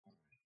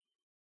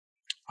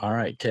All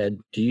right, Ted,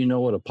 do you know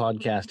what a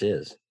podcast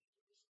is?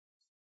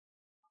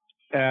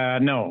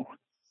 No.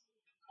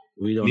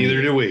 We don't.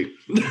 Neither do we.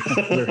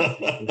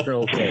 We're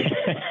okay.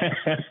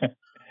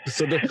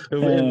 So if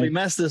we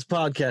mess this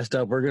podcast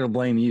up, we're going to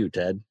blame you,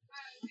 Ted.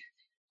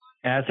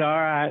 That's all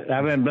right.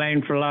 I've been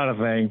blamed for a lot of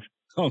things.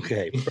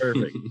 Okay,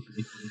 perfect.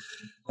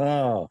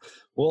 Oh,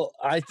 well,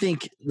 I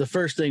think the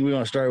first thing we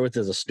want to start with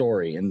is a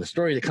story. And the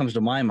story that comes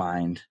to my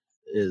mind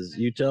is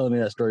you telling me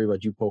that story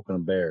about you poking a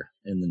bear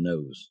in the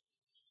nose.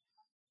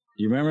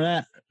 Do you remember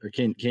that? Or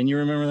can you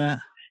remember that?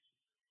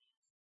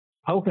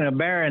 Poking a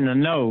bear in the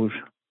nose?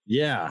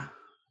 Yeah.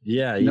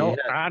 Yeah. No,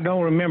 I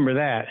don't remember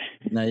that.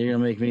 Now you're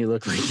going to make me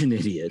look like an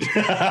idiot.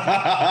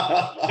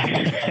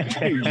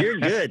 You're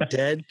good,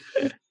 Ted.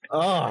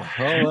 Oh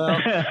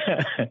well.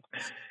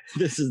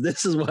 This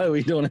is why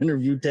we don't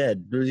interview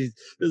Ted. This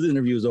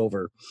interview is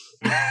over.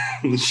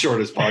 The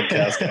shortest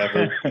podcast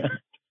ever.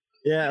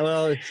 Yeah,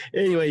 well,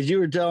 anyways, you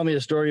were telling me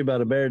a story about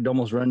a bear that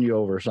almost run you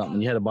over or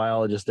something. You had a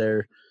biologist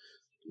there,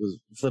 was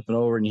flipping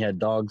over, and you had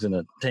dogs in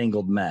a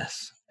tangled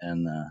mess,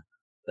 and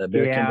that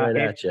bear came right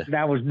at you.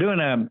 I was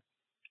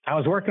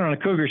working on a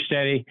cougar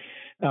study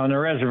on the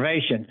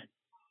reservation,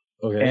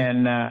 okay,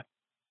 and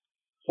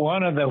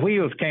one of the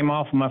wheels came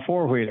off of my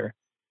four-wheeler,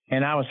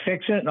 and I was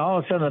fixing it, and all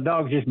of a sudden the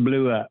dog just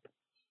blew up,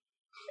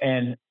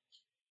 and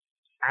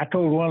I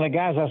told one of the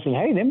guys, I said,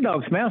 hey, them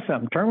dogs smell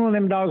something. Turn one of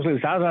them dogs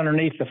loose. I was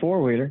underneath the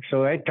four-wheeler,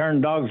 so they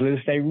turned dogs loose.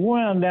 They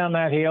run down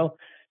that hill,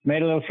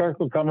 made a little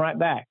circle, come right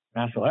back.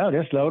 And I said, well,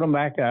 just load them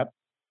back up.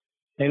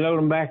 They load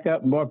them back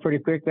up, and boy, pretty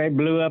quick, they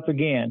blew up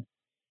again.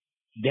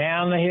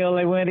 Down the hill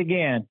they went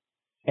again,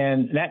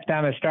 and that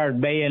time it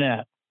started baying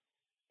up.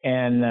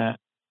 And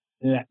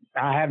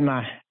I had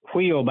my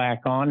wheel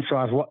back on,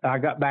 so I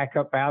got back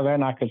up out there,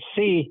 and I could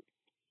see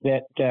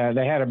that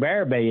they had a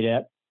bear bayed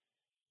up.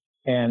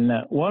 And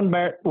one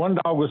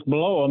dog was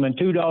below them and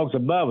two dogs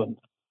above them.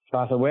 So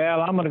I said, well,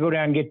 I'm going to go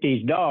down and get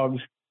these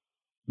dogs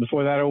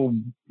before that old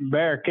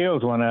bear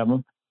kills one of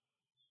them.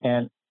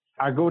 And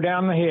I go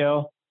down the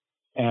hill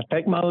and I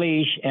take my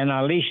leash and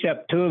I leashed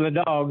up two of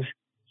the dogs.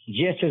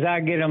 Just as I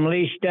get them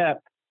leashed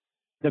up,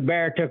 the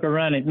bear took a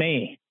run at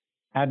me.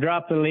 I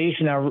dropped the leash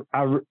and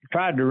I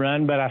tried to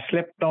run, but I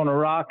slipped on a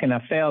rock and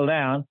I fell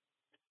down.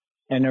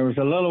 And there was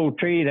a little old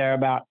tree there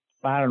about,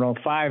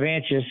 5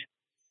 inches.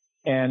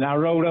 And I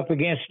rode up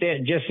against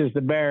it just as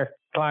the bear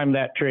climbed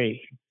that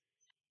tree.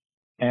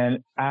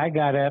 And I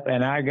got up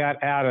and I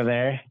got out of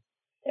there.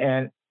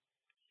 And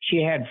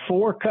she had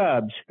 4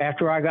 cubs.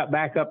 After I got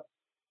back up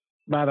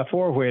by the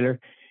four-wheeler,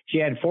 she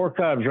had 4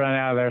 cubs run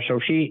out of there. So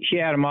she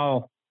had them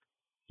all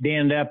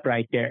denned up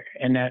right there.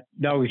 And that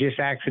dog just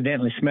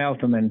accidentally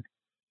smelt them and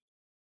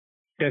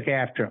took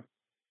after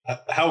them.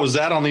 How was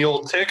that on the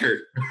old ticker?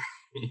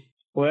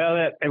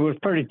 Well, it was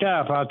pretty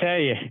tough, I'll tell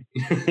you.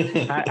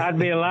 I'd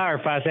be a liar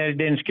if I said it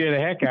didn't scare the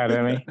heck out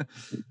of me.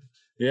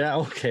 Yeah,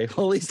 okay.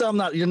 Well, at least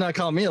you're not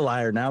calling me a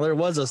liar now. There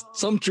was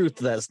some truth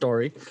to that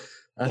story.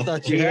 I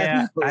thought you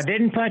had. I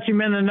didn't punch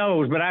him in the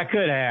nose, but I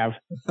could have.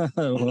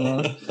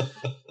 Well,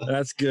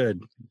 that's good.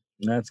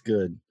 That's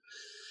good.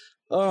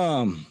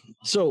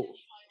 So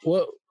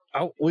what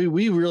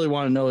we really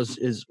want to know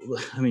is,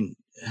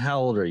 how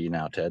old are you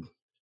now, Ted?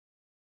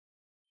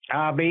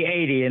 I'll be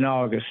 80 in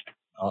August.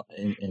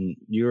 And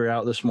you were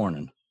out this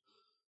morning.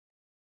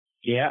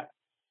 Yeah.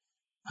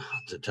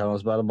 To tell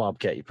us about a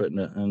bobcat you put in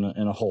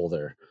a hole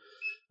there.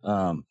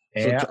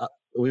 Yeah. So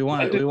we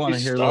want to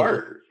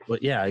hear.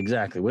 But yeah,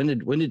 exactly.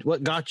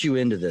 What got you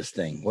into this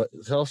thing?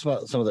 Tell us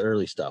about some of the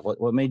early stuff.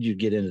 What made you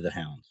get into the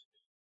hounds?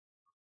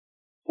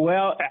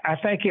 Well, I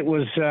think it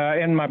was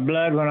in my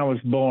blood when I was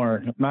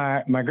born.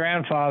 My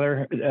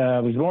grandfather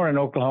was born in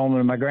Oklahoma,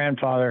 and my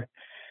grandfather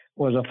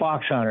was a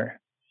fox hunter.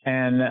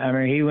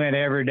 And he went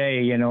every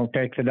day,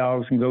 take the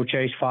dogs and go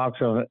chase fox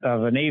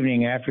of an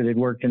evening after they'd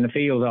worked in the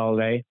field all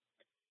day.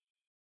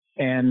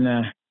 And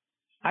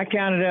I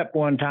counted up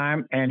one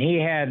time, and he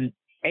had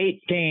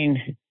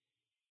 18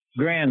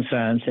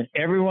 grandsons, and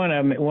every one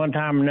of them at one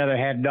time or another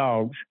had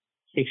dogs,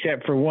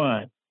 except for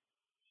one.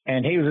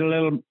 And he was a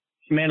little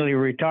mentally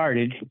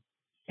retarded.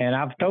 And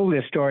I've told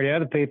this story to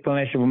other people,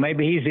 and they said, well,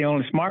 maybe he's the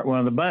only smart one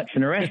of the bunch,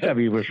 and the rest of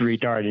you was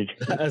retarded.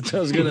 That's what I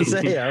was going to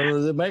say.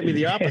 It might be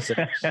the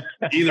opposite.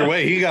 Either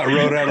way, he got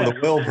wrote out of the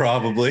will,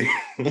 probably.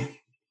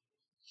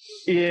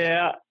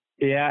 Yeah.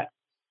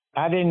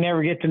 I didn't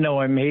never get to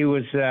know him. He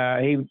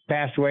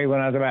passed away when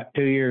I was about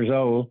 2 years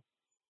old.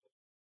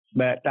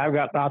 But I've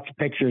got lots of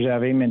pictures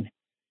of him,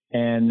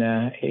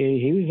 and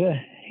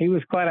he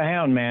was quite a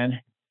hound man.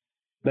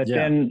 But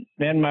yeah.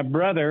 then my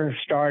brother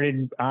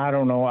started. I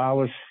don't know.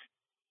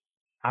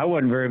 I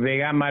wasn't very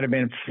big. I might have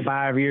been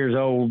 5 years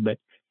old, but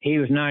he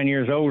was 9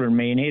 years older than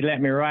me, and he'd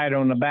let me ride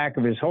on the back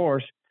of his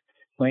horse.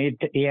 When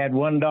he had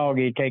one dog,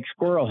 he'd take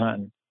squirrel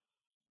hunting,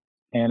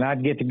 and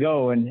I'd get to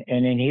go, and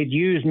then he'd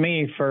use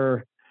me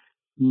for,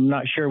 I'm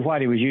not sure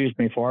what he was using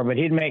me for, but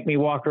he'd make me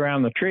walk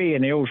around the tree,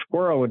 and the old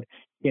squirrel would,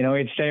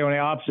 he'd stay on the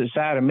opposite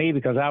side of me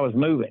because I was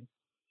moving,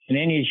 and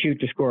then he'd shoot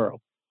the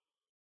squirrel.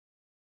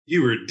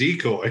 You were a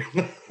decoy.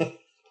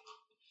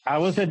 I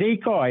was a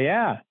decoy,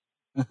 yeah.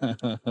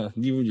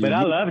 But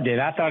I loved it.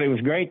 I thought it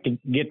was great to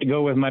get to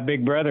go with my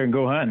big brother and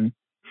go hunting.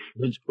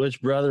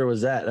 Which brother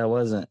was that? That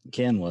wasn't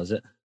Ken, was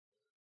it?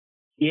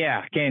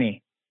 Yeah,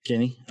 Kenny.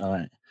 Kenny? All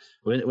right.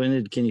 When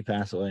did Kenny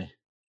pass away?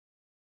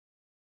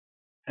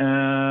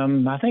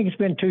 I think it's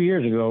been 2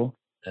 years ago.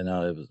 I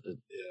know it was.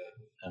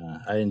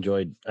 I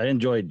enjoyed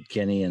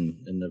Kenny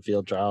and the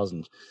field trials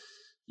and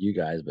you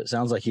guys, but it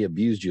sounds like he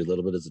abused you a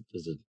little bit as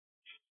a.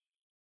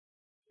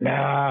 No,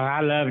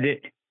 I loved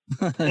it.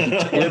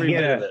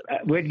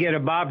 We'd get a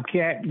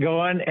bobcat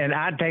going, and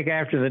I'd take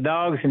after the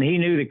dogs, and he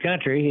knew the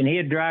country, and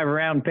he'd drive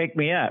around and pick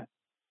me up.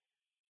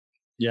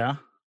 Yeah.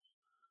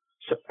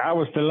 So I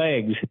was the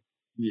legs.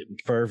 Yeah,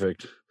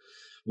 perfect.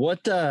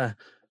 What?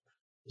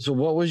 So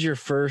what was your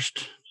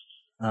first?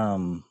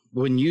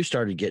 When you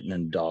started getting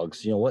in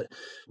dogs, you know what?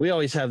 We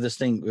always have this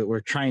thing that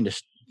we're trying to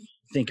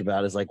think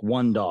about is like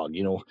one dog,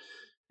 you know,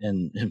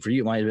 and for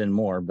you it might have been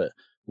more, but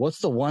what's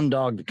the one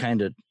dog that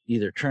kind of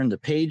either turned the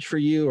page for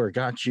you or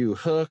got you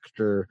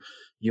hooked, or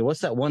you know, what's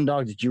that one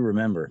dog that you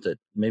remember that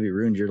maybe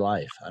ruined your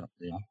life? I don't,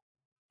 you know.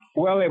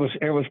 Well, it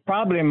was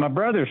probably my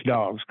brother's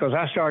dogs, because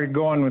I started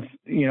going with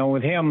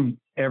him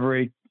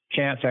every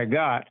chance I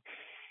got,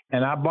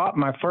 and I bought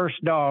my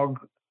first dog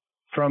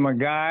from a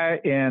guy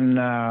in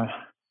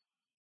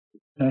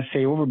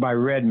over by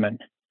Redmond,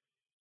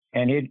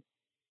 and he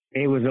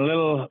was a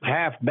little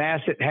half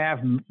Basset, half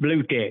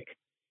blue tick.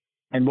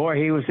 And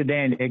boy, he was a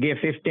dandy. They gave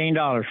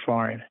 $15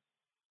 for him.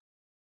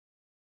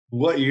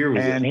 What year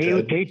was and that?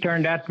 And he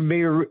turned out to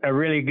be a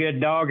really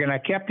good dog, and I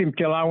kept him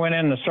till I went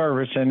in the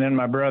service, and then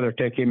my brother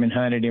took him and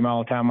hunted him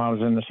all the time I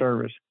was in the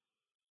service.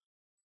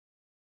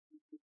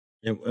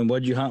 And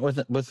what'd you hunt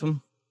with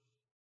him?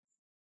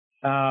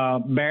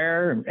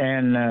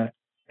 Bear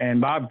and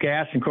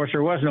bobcats. And of course,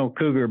 there was no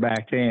cougar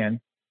back then.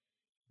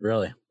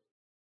 Really?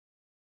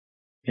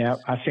 Yeah,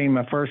 I seen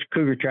my first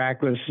cougar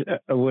track was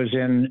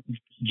in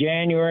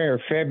January or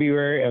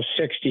February of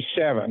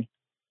 '67,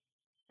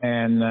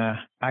 and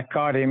I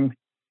caught him,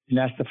 and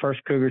that's the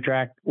first cougar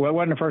track. Well, it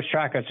wasn't the first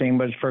track I'd seen,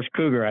 but it's the first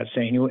cougar I'd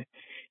seen.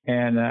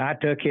 And I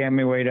took him.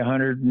 He weighed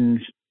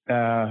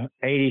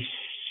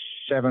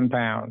 187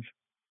 pounds.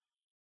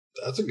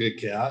 That's a good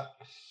cat.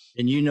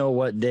 And you know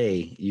what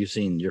day you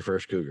seen your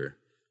first cougar?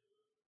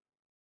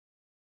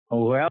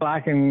 Well,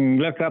 I can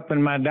look up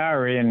in my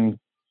diary and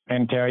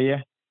tell you.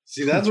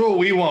 See, that's what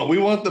we want. We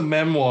want the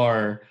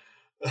memoir.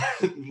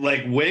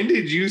 Like, when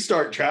did you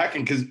start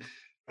tracking? Because,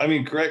 I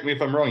mean, correct me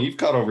if I'm wrong, you've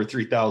caught over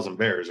 3,000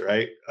 bears,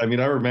 right? I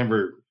mean, I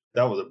remember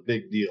that was a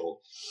big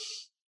deal.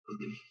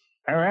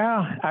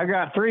 Well, I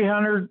got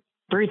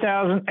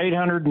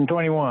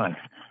 3,821.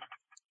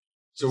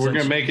 So we're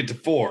going to make it to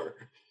 4,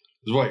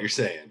 is what you're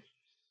saying.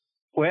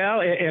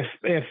 Well,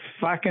 if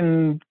I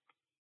can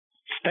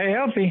stay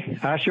healthy,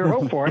 I sure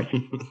hope for it.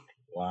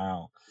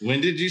 Wow.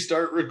 When did you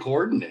start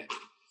recording it?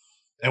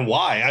 And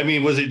why? I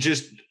mean, was it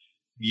just,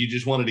 you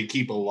just wanted to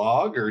keep a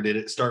log, or did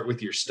it start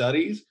with your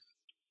studies?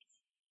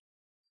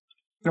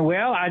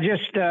 Well, I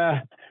just,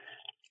 for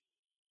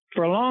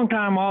a long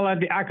time,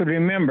 I could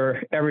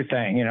remember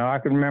everything. You know, I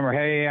could remember,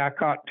 hey, I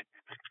caught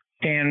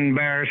 10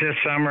 bears this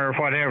summer or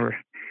whatever.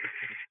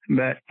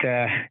 But,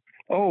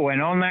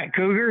 and on that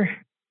cougar,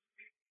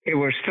 it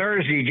was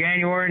Thursday,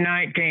 January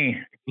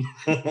 19th,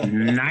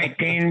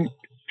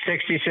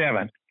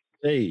 1967.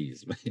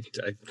 Jeez,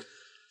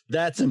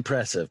 that's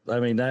impressive. I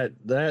mean,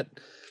 that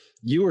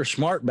you were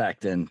smart back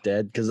then,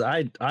 Dad, because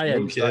I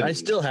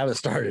still haven't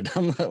started.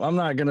 I'm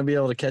not going to be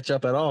able to catch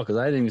up at all because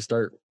I didn't even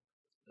start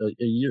a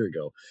year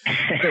ago.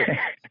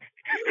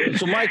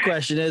 So my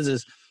question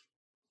is,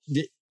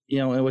 you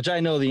know, which I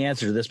know the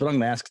answer to this, but I'm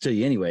going to ask it to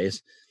you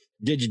anyways.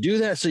 Did you do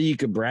that so you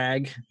could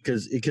brag?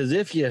 Because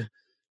if you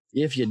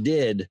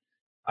did,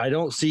 I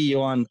don't see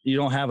you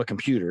don't have a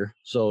computer.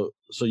 So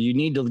you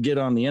need to get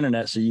on the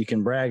internet so you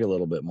can brag a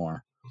little bit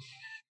more.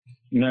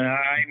 No,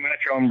 I ain't much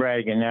on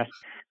bragging. A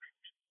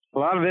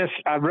lot of this,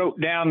 I wrote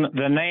down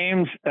the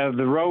names of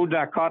the roads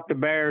I caught the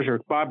bears or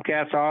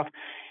bobcats off.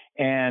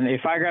 And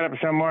if I got up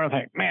somewhere and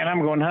think, man,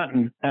 I'm going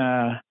hunting,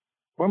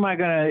 where am I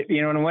going to,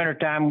 in the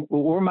wintertime,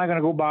 where am I going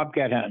to go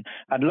bobcat hunting?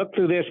 I'd look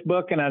through this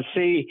book and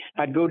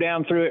I'd go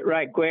down through it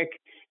right quick.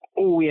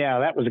 Oh, yeah,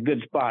 that was a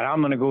good spot. I'm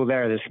going to go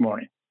there this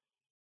morning.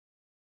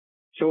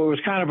 So it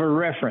was kind of a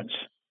reference.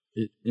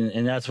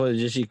 And that's what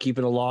just you keep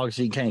it a log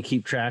so you kind of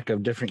keep track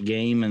of different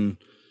game and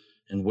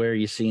where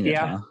you seen it.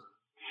 Yeah. Huh?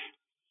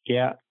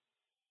 Yeah.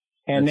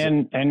 And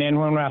then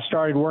when I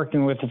started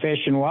working with the Fish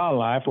and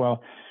Wildlife,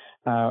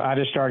 I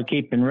just started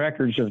keeping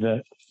records of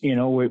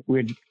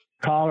we'd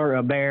collar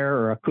a bear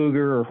or a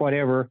cougar or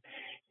whatever.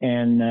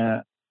 And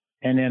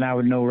then I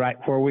would know right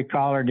where we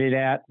collared it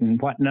at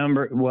and what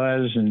number it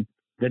was and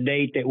the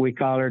date that we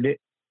collared it.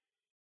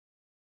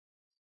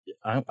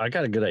 I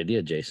got a good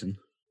idea, Jason.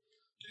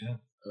 Yeah.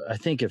 I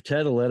think if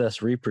Ted will let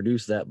us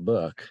reproduce that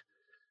book,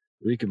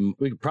 we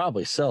could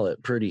probably sell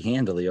it pretty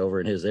handily over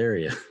in his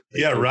area.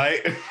 Yeah,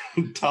 right.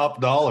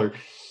 Top dollar.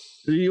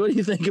 What do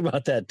you think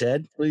about that,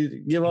 Ted? Will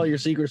you give all your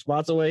secret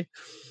spots away?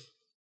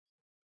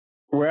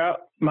 Well,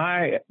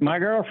 my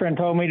girlfriend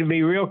told me to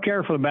be real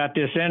careful about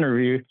this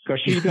interview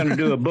because she's going to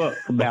do a book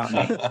about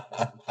me.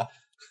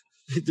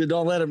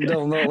 Don't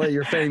let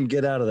your fame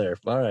get out of there.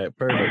 All right,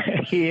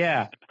 perfect.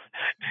 Yeah.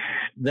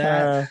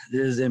 That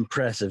is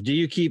impressive. Do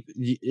you keep?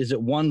 Is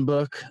it one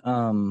book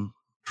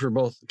for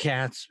both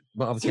cats?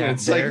 It's an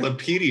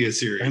encyclopedia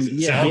series.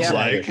 It sounds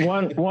like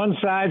one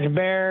side's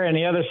bear and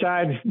the other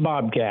side's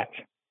bobcats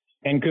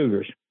and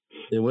cougars.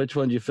 And which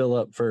one do you fill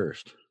up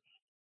first?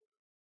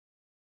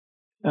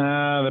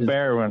 The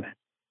bear one.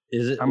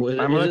 Is it? I'm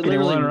looking at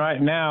one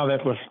right now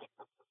that was.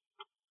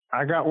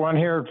 I got one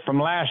here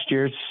from last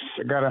year. It's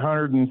got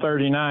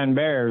 139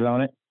 bears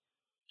on it.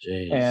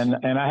 Jeez.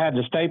 And I had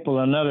to staple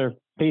another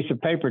piece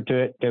of paper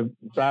to it to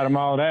write them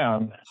all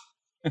down.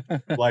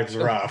 Life's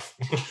rough.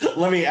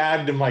 Let me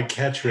add to my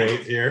catch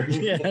rate here.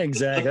 Yeah,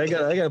 exactly. I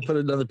got to put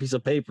another piece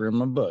of paper in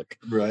my book.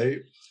 Right.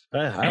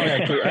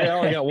 I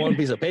only got one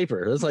piece of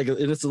paper. It's like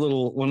it's a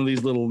little one of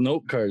these little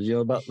note cards,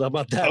 about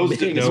that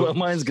big is what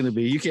mine's going to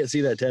be. You can't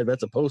see that, Ted.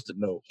 That's a Post-it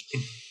note.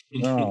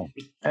 Oh,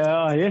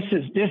 this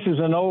is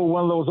an old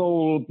one of those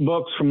old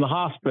books from the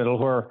hospital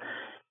where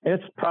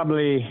it's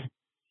probably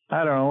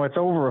it's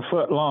over a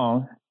foot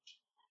long,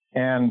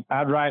 and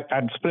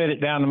I'd split it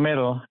down the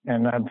middle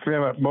and I'd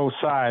fill up both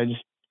sides,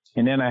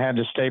 and then I had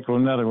to staple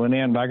another one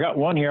in. But I got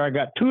one here. I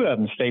got two of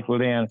them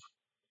stapled in,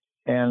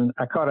 and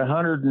I caught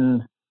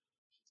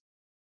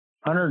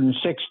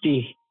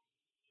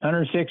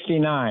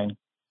 169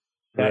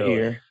 that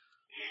year.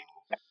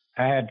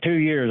 I had 2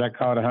 years. I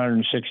caught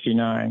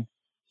 169.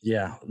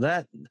 Yeah,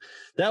 that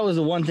was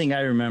the one thing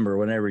I remember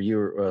whenever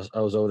I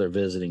was over there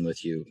visiting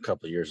with you a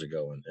couple of years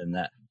ago, and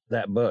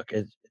that book.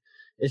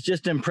 It's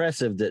just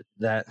impressive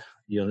that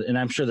and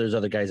I'm sure there's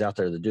other guys out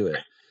there that do it,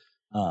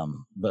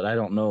 but I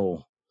don't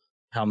know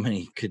how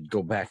many could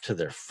go back to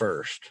their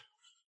first.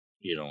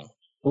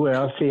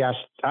 Well, see, I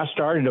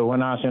started it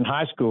when I was in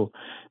high school,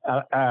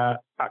 because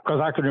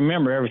I could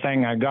remember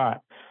everything I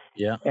got.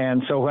 Yeah.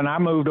 And so when I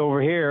moved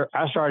over here,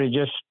 I started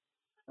just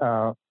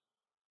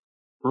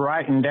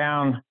writing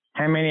down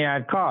how many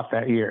I'd caught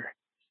that year.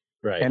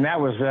 Right. And that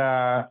was,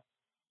 that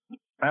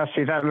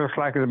looks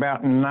like it's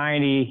about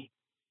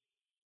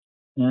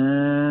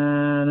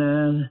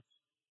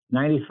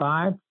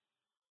 95.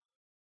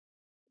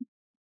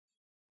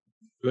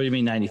 What do you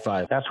mean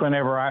 95? That's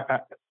whenever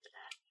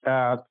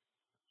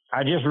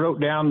I just wrote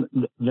down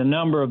the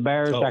number of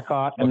bears I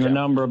caught and the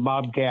number of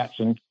bobcats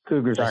and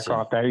cougars I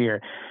caught that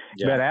year.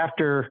 Yeah. But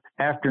after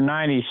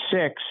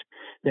 96,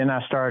 then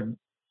I started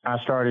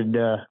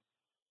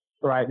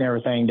writing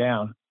everything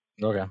down.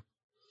 Okay.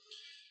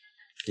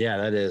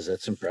 Yeah,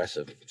 that's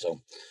impressive. So,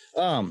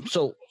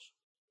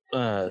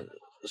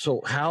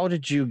 so how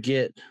did you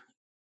get,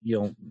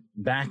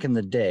 back in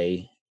the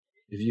day,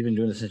 if you've been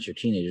doing this since you're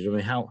teenagers, I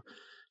mean, how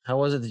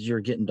was it that you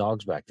were getting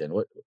dogs back then?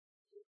 What,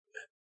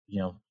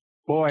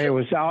 Boy, it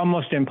was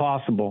almost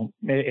impossible.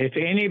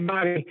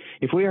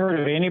 If we heard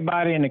of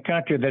anybody in the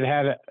country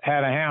that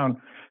had a hound,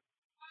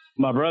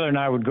 my brother and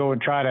I would go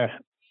and try to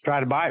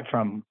buy it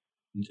from them.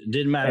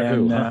 Didn't matter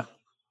who. Huh?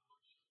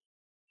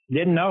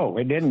 Didn't know.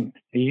 It didn't.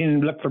 You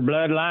didn't look for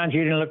bloodlines.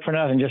 You didn't look for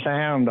nothing. Just a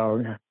hound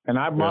dog. And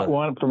I bought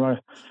one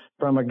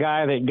from a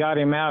guy that got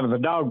him out of the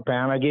dog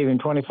pound. I gave him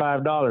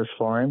 $25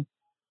 for him,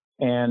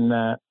 and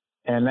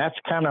that's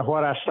kind of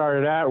what I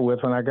started out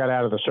with when I got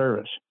out of the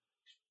service.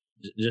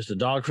 Just a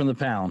dog from the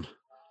pound.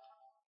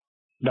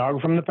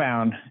 Dog from the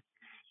pound.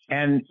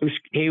 And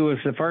he was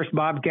the first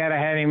bobcat I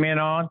had him in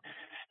on.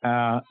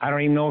 I don't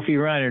even know if he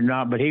run it or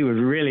not, but he was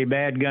really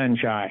bad gun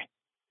shy.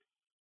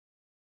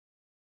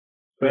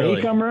 But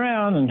he come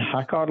around, and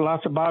I caught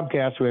lots of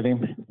bobcats with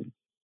him.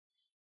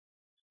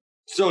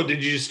 So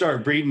did you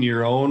start breeding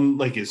your own,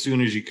 like, as soon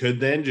as you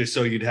could then, just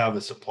so you'd have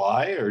a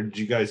supply? Or did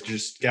you guys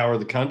just scour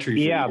the country?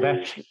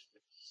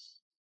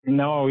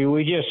 No,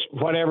 we just,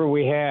 whatever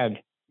we had.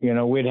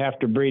 We'd have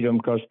to breed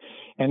them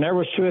and there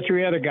was 2 or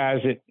 3 other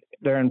guys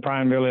there in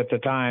Prineville at the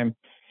time,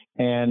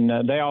 and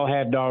they all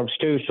had dogs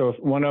too. So if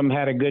one of them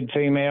had a good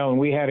female and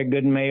we had a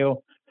good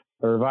male,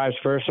 or vice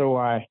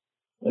versa,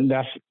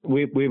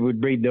 we would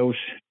breed those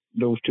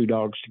 2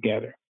 dogs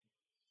together.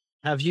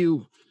 Have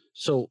you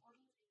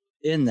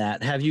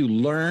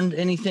learned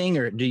anything,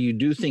 or do you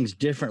do things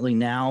differently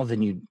now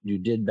than you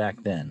did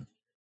back then?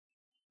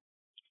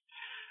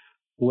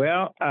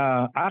 Well,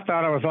 I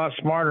thought I was a lot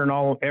smarter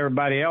than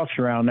everybody else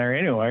around there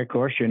anyway, of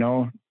course,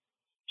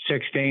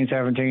 16,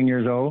 17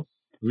 years old.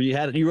 Well,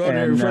 you wrote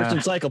in your first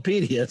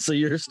encyclopedia, so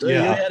you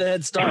had a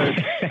head start.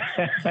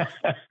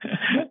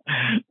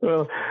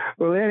 well,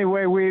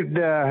 anyway,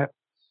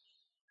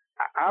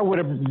 I would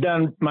have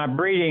done my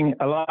breeding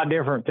a lot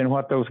different than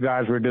what those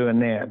guys were doing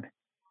then.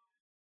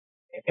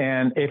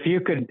 And if you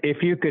could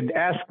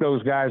ask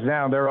those guys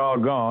now, they're all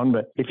gone,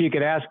 but if you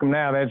could ask them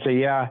now, they'd say,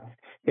 yeah,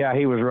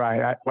 he was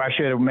right. I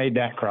should have made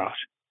that cross.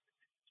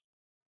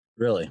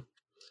 Really?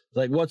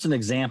 Like, what's an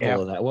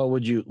example of that?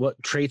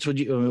 What traits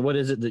what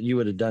is it that you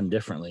would have done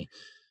differently?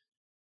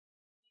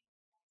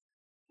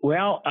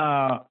 Well,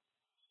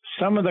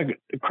 some of the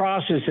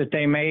crosses that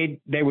they made,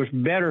 they was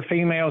better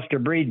females to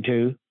breed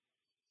to.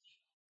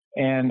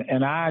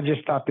 And I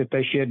just thought that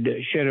they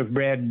should have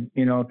bred,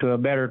 to a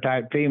better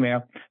type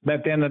female.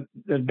 But then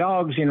the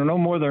dogs, no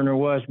more than there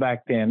was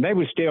back then. They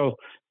would still,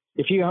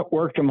 if you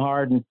worked them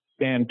hard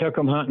and took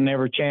them hunting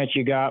every chance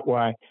you got,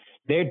 why,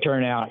 they'd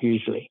turn out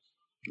usually.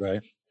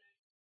 Right.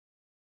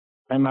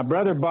 And my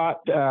brother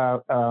bought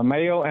a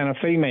male and a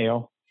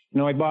female.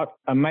 He bought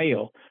a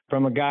male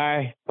from a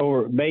guy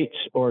over at Bates,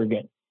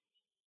 Oregon.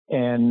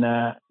 And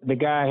the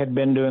guy had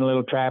been doing a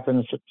little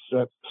trapping.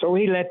 So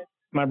he let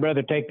my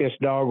brother take this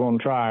dog on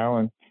trial.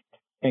 And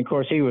of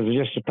course, he was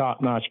just a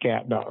top-notch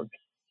cat dog.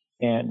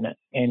 And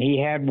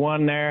he had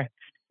one there,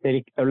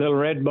 a little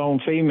red-bone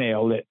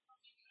female that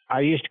I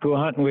used to go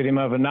hunting with him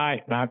of a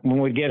night. And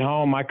when we'd get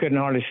home, I couldn't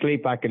hardly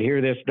sleep. I could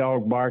hear this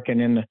dog barking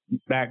in the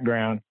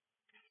background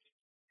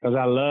because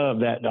I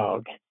loved that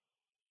dog.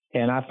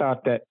 And I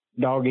thought that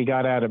dog he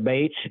got out of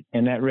Bates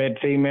and that red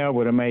female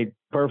would have made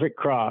perfect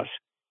cross.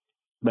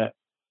 But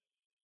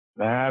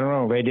I don't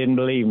know. They didn't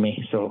believe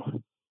me, so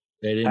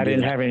I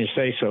didn't have any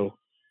say so.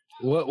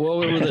 What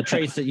were the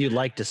traits that you'd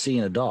like to see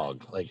in a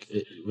dog? Like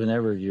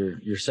whenever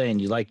you're saying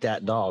you like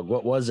that dog,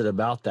 what was it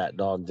about that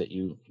dog that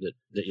you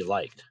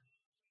liked?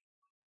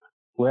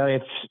 Well,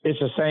 it's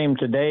the same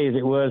today as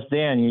it was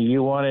then.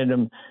 You wanted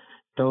them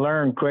to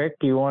learn quick.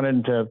 You wanted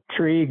them to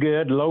tree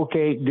good,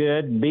 locate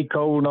good, be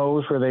cold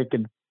nose where they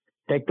could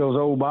take those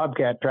old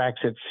bobcat tracks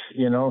that's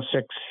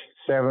 6,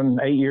 7,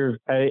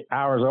 8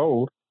 hours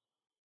old.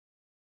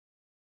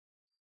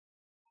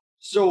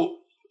 So,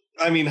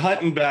 I mean,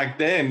 hunting back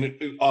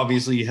then,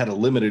 obviously you had a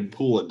limited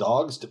pool of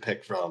dogs to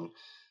pick from.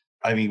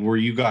 I mean, were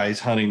you guys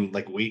hunting,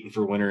 like waiting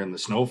for winter and the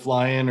snow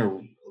flying,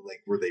 or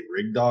like were they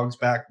rig dogs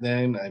back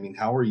then? I mean,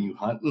 how were you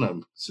hunting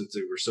them since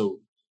they were so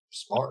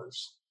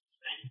sparse?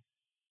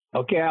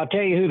 Okay, I'll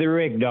tell you who the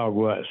rig dog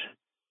was.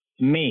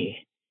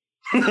 Me.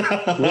 We'd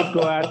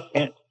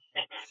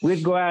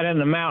go out in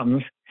the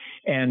mountains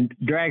and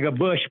drag a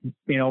bush,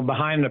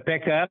 behind the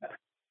pickup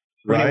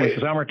when it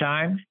was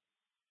summertime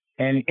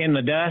and in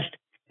the dust.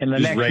 And the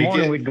Just next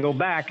morning we'd go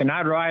back and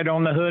I'd ride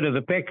on the hood of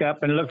the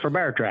pickup and look for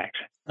bear tracks.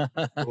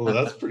 Well,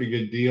 that's a pretty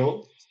good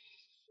deal.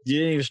 You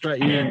didn't even strike.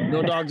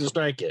 No dogs to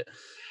strike it.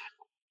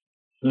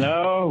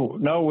 No.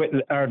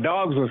 Our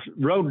dogs was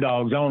road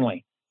dogs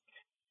only.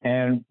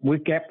 And we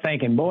kept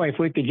thinking, boy, if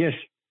we could just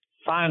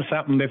find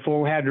something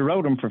before we had to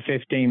road them for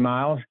 15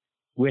 miles,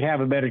 we'd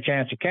have a better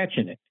chance of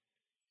catching it.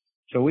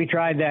 So we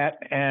tried that,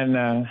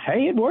 and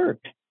hey, it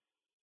worked.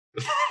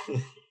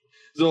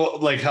 So,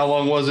 like, how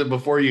long was it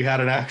before you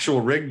had an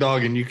actual rig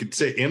dog and you could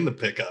sit in the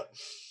pickup?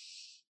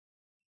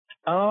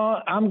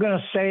 I'm going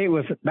to say it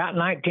was about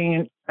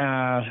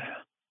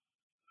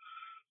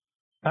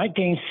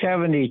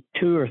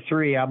 1972 or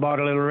 3. I bought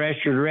a little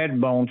registered red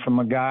bone from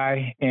a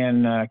guy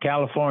in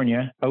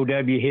California,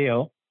 O.W.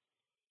 Hill.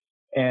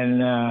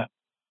 And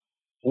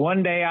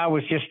one day I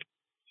was just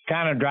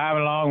kind of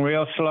driving along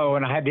real slow,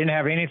 and I didn't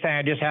have anything.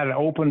 I just had an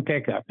open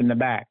pickup in the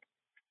back.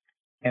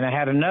 And I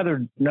had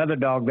another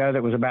dog there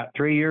that was about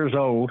 3 years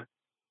old.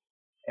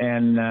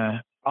 And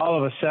all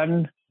of a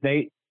sudden,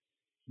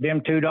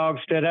 them two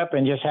dogs stood up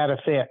and just had a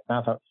fit. And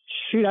I thought,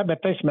 shoot, I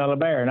bet they smell a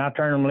bear. And I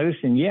turned them loose,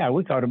 and yeah,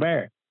 we caught a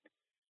bear.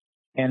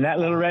 And that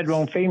little red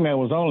bone female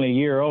was only a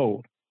year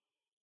old,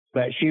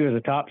 but she was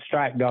a top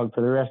strike dog for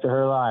the rest of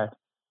her life.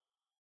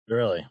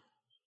 Really?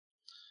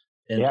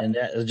 And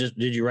that was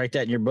did you write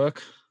that in your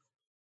book?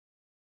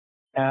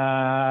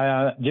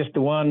 Just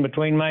the one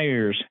between my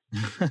ears.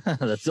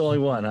 That's the only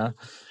one, huh?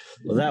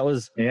 Well, that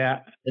was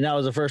and that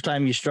was the first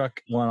time you struck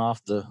one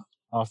off the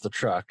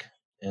truck,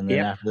 and then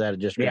after that, it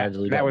just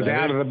gradually got better. That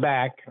was out of the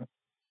back.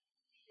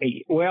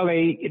 Well,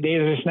 they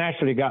just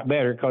naturally got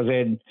better because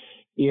they'd,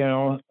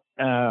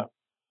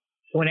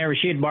 whenever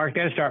she'd bark,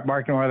 they'd start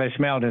barking whether they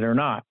smelled it or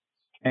not,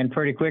 and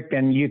pretty quick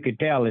then you could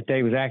tell that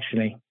they was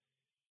actually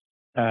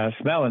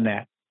smelling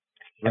that.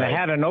 And I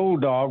had an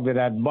old dog that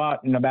I'd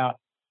bought in about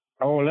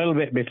a little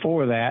bit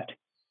before that,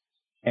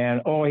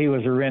 and he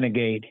was a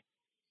renegade.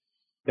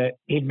 That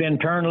he'd been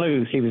turned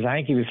loose. I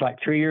think he was like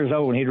 3 years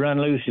old, and he'd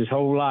run loose his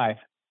whole life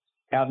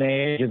out in the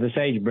edge of the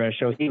sagebrush.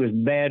 So he was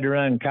bad to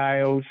run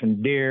coyotes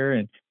and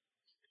deer,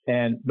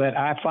 but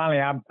I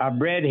finally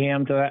bred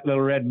him to that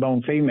little red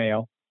bone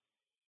female,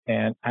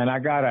 and I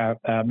got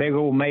a big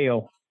old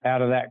male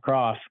out of that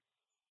cross,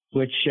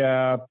 which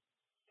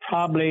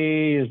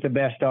probably is the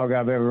best dog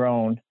I've ever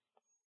owned.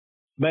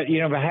 But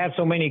I've had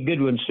so many good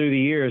ones through the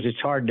years, it's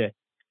hard to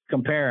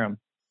compare them.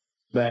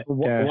 But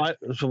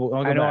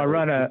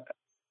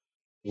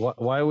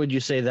Why would you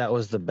say that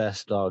was the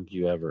best dog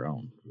you ever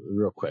owned?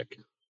 Real quick.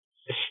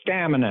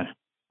 Stamina.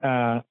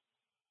 I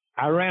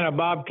ran a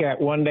bobcat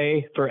one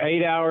day for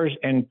 8 hours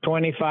and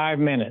 25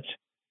 minutes.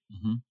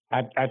 Mm-hmm.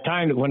 I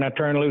timed it when I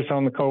turned loose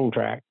on the cold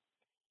track.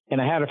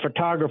 And I had a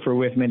photographer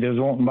with me that was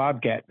wanting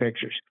bobcat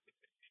pictures.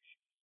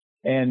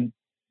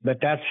 But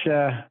that's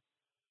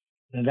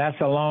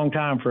a long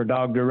time for a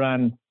dog to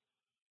run.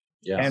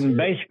 Yes. And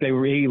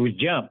basically he was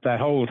jumped that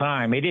whole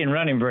time. He didn't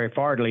run him very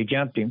far till he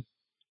jumped him.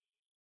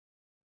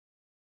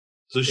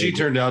 So she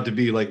turned out to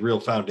be like real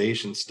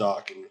foundation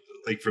stock and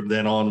like from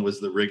then on, was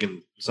the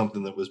rigging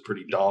something that was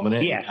pretty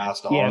dominant Yes, and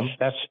passed yes,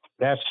 on?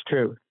 that's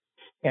true.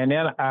 And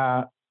then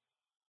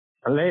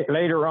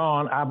later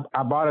on,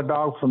 I bought a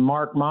dog from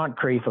Mark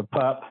Moncrief, a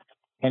pup,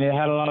 and it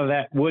had a lot of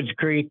that Woods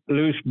Creek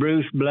loose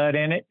Bruce blood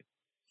in it.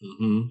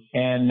 Mm-hmm.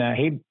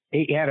 And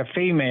he had a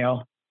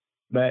female,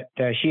 but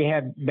she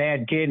had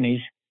bad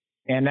kidneys,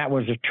 and that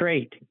was a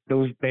trait.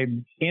 They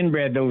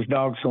inbred those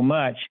dogs so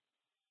much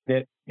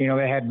that they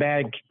had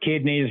bad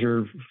kidneys,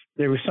 or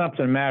there was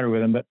something the matter with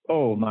them. But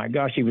oh my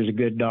gosh, he was a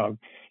good dog,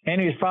 and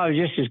he was probably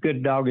just as good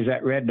a dog as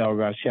that red dog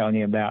I was telling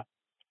you about.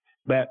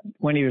 But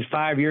when he was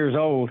 5 years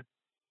old,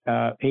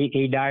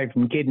 he died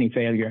from kidney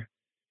failure.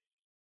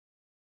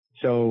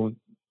 So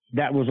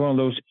that was one of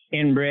those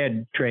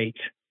inbred traits.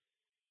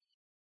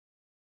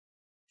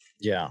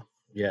 Yeah.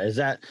 Is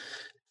that,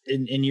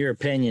 in your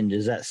opinion,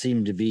 does that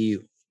seem to be,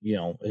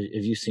 have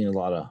you seen a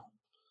lot of,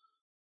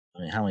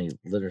 how many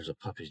litters of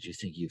puppies do you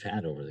think you've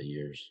had over the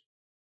years?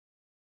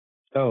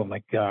 Oh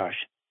my gosh.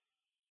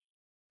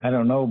 I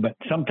don't know, but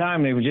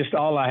sometimes it was just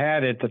all I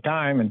had at the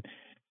time.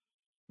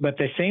 But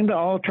they seem to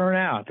all turn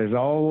out. There's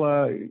all,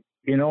 I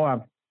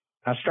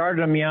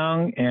started them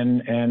young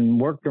and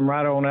worked them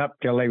right on up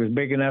till they was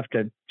big enough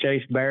to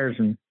chase bears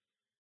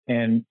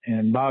and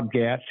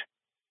bobcats.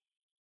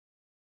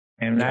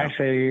 And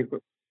actually,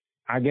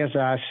 I guess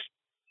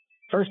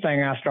first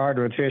thing I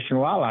started with Fish and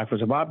Wildlife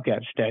was a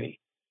bobcat study.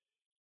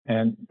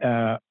 And,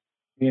 the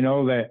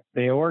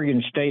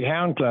Oregon State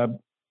Hound Club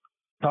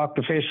talked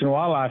the Fish and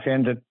Wildlife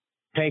into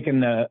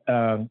taking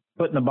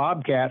putting the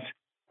bobcats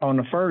on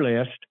the fur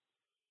list,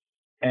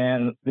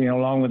 and,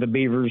 along with the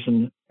beavers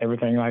and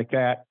everything like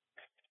that,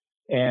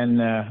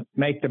 and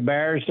make the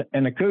bears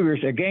and the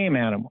cougars a game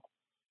animal.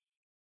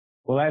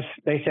 Well,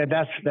 they said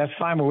that's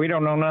fine, but we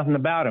don't know nothing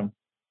about them.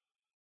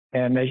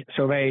 And they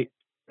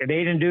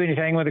didn't do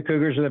anything with the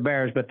cougars or the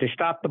bears, but they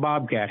stopped the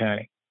bobcat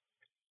hunting.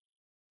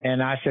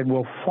 And I said,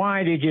 well,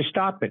 why did you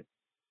stop it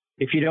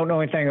if you don't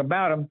know anything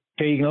about them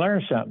till you can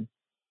learn something?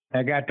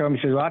 And the guy told me,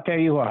 he says, well, I'll tell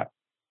you what.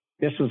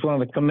 This was one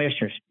of the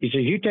commissioners. He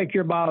says, you take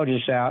your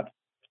biologist out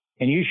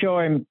and you show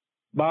him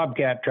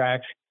bobcat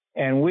tracks,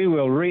 and we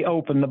will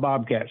reopen the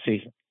bobcat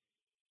season.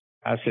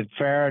 I said,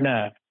 fair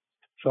enough.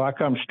 So I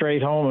come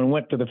straight home and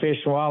went to the Fish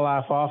and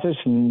Wildlife office,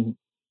 and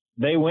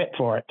they went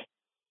for it.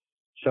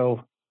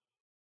 So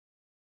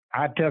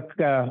I took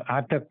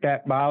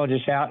that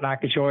biologist out, and I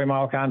could show him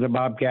all kinds of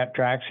bobcat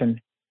tracks,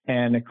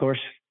 and of course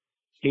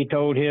he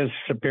told his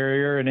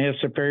superior, and his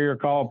superior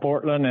called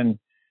Portland, and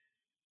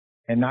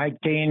in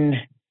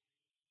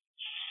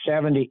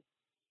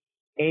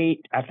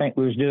 1978, I think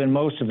we was doing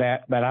most of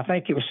that, but I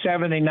think it was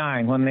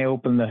 79 when they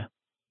opened the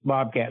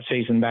bobcat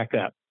season back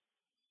up.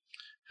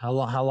 How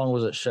long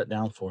was it shut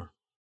down for?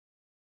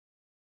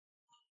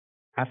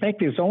 I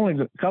think it was only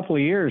a couple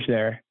of years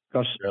there,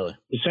 because really?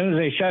 As soon as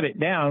they shut it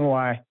down,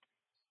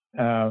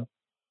 I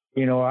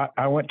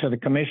went to the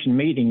commission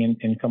meeting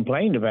and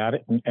complained about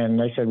it, and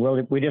they said, well,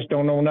 we just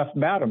don't know enough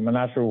about them. And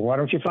I said, well, why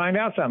don't you find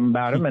out something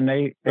about them? And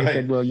they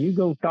said, well, you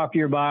go talk to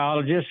your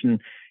biologist, and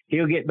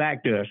he'll get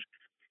back to us.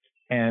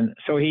 And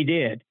so he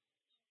did.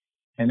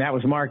 And that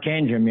was Mark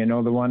Hendrum,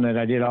 the one that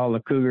I did all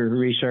the cougar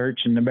research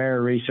and the bear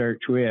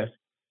research with.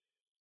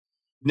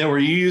 Now, were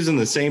you using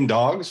the same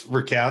dogs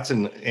for cats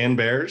and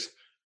bears?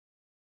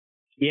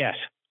 Yes.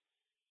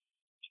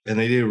 And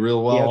they did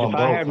real well on both.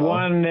 If I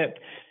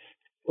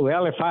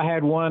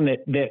had one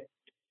that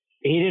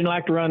he didn't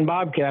like to run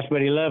bobcats,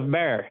 but he loved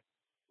bear,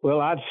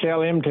 well, I'd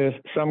sell him to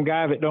some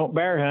guy that don't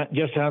bear hunt,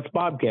 just hunts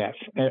bobcats,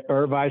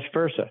 or vice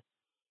versa.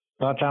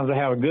 A lot of times I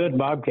have a good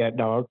bobcat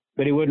dog,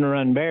 but he wouldn't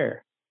run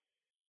bear.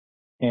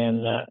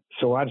 And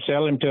so I'd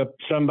sell him to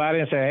somebody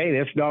and say, hey,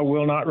 this dog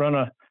will not run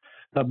a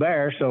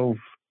bear, so,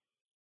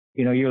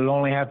 you'll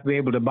only have to be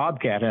able to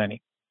bobcat hunt him.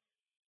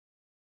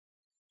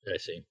 I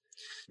see.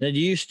 Now, do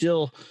you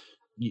still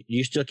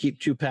keep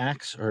 2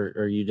 packs, or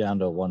are you down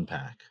to 1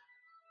 pack?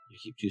 You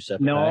keep 2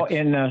 separate No, packs?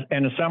 in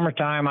the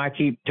summertime, I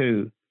keep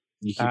 2.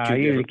 You keep 2 I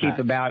usually keep packs.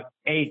 about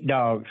 8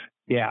 dogs.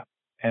 Yeah.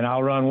 And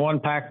I'll run 1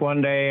 pack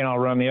one day, and I'll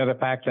run the other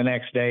pack the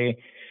next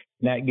day.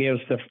 And that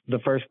gives the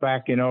first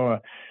pack, a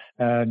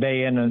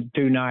day in and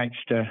 2 nights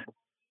to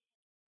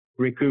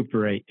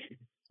recuperate.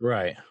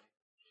 Right.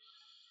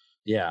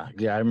 Yeah.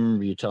 I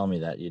remember you telling me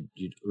that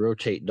you'd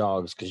rotate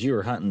dogs, because you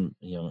were hunting.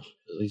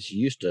 At least you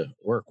used to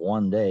work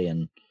one day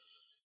and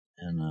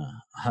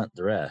hunt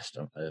the rest.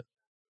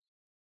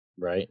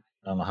 Right.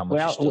 I don't know how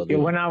much you still do.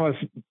 When I was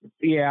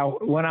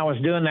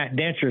doing that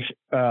denture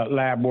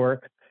lab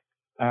work,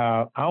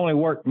 I only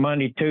worked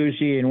Monday,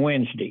 Tuesday, and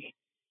Wednesday,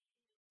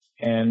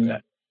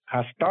 and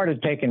I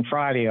started taking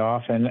Friday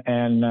off, and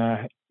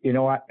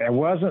it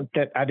wasn't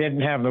that I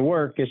didn't have the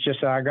work. It's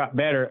just that I got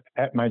better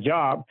at my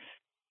job,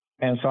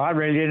 and so I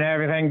really didn't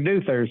have anything to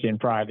do Thursday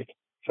and Friday.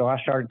 So I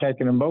started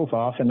taking them both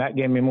off, and that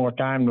gave me more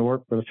time to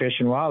work for the Fish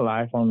and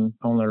Wildlife on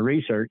their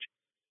research.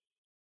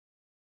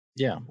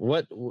 Yeah.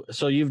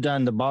 So you've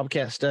done the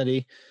bobcat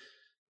study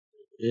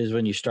is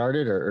when you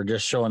started, or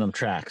just showing them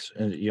tracks?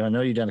 I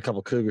know you've done a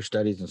couple cougar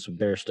studies and some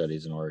bear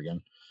studies in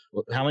Oregon.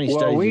 How many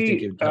studies do you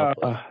think you've done?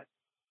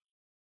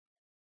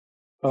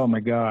 Oh my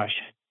gosh,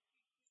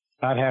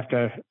 I'd have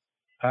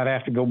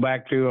to go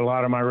back through a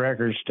lot of my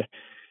records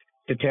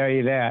to tell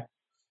you that.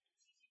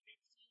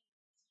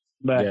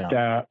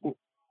 But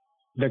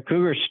the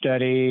cougar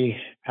study,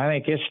 I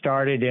think it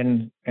started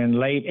in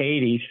late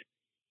 '80s,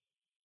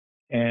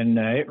 and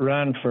it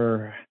run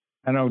for.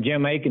 I know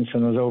Jim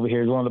Atkinson was over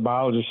here, one of the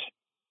biologists,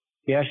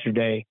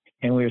 yesterday,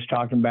 and we was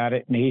talking about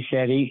it, and he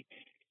said he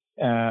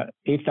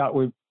thought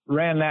we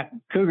ran that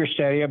cougar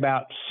study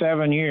about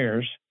 7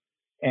 years,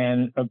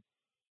 and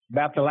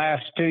about the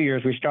last 2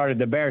 years we started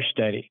the bear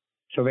study,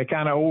 so they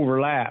kind of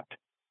overlapped,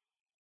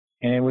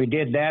 and we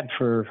did that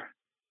for,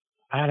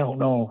 I don't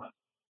know,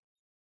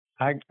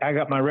 I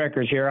got my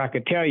records here, I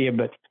could tell you,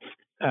 but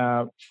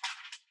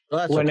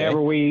whenever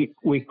okay.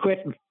 we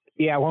quit,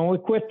 when we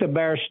quit the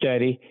bear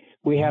study,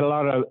 we had a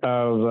lot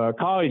of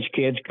college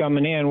kids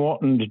coming in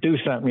wanting to do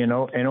something, in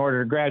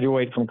order to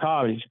graduate from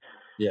college.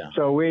 Yeah.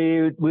 So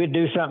we'd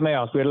do something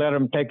else. We'd let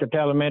them take the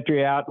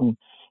telemetry out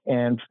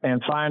and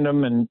find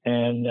them. And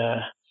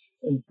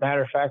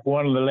matter of fact,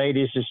 one of the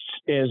ladies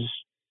is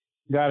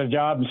got a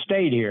job and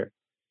stayed here.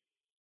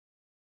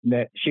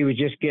 That she was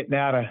just getting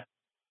out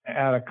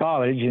of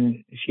college,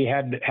 and she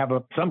had to have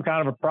some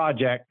kind of a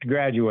project to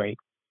graduate.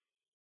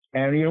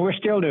 And we're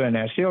still doing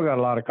that. Still got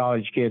a lot of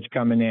college kids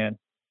coming in.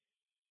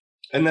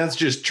 And that's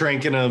just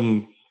tranking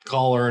them,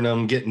 collaring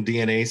them, getting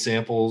DNA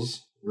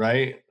samples,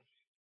 right?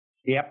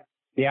 Yep.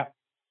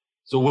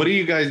 So what do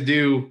you guys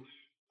do?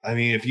 I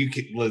mean, if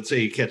let's say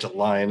you catch a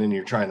lion and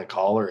you're trying to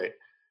collar it,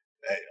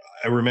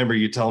 I remember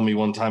you telling me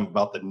one time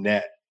about the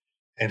net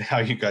and how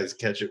you guys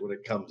catch it when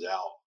it comes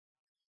out.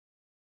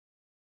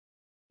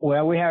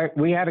 Well, we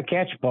had a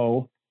catch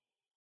pole.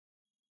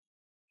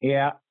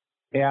 Yeah.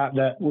 We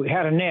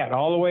had a net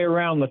all the way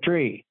around the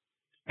tree.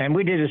 And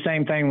we did the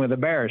same thing with the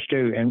bears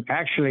too. And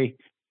actually,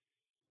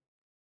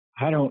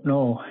 I don't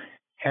know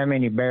how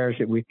many bears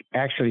that we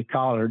actually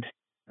collared.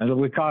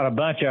 We caught a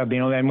bunch of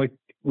them, then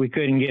we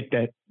couldn't get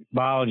the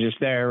biologist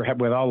there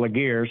with all the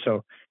gear.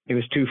 So it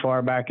was too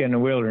far back in the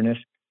wilderness.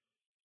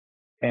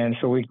 And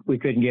so we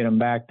couldn't get them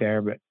back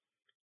there. But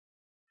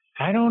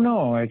I don't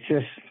know. It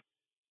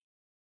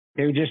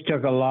just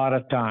took a lot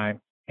of time.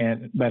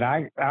 But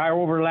I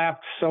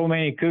overlapped so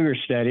many cougar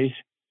studies.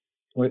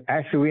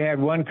 Actually, we had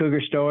one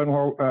cougar study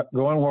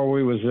going where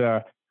we was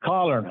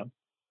collaring them,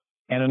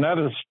 and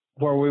another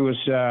where we was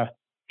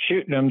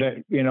shooting them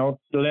to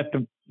let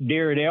the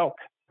deer and elk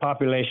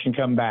population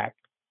come back.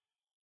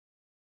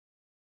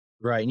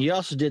 Right, and you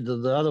also did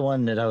the other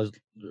one that I was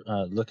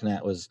looking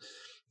at was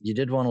you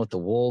did one with the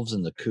wolves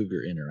and the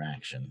cougar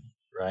interaction.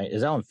 Right,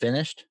 is that one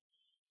finished?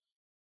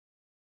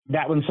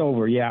 That one's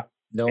over. Yeah,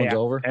 that one's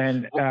over.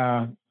 And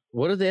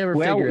what did they ever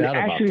figure out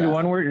about that? The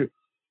one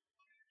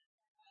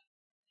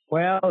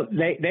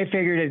they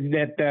figured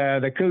that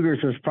the cougars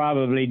was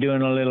probably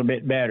doing a little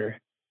bit better,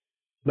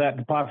 but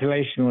the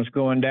population was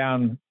going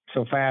down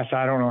so fast.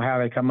 I don't know how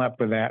they come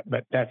up with that,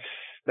 but that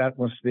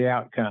was the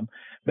outcome.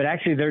 But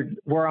actually,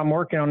 where I'm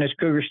working on this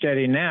cougar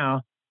study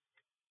now,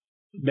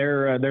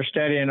 they're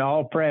studying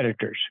all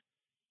predators.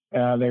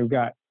 They've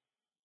got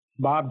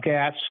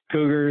bobcats,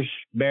 cougars,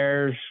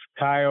 bears,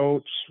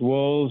 coyotes,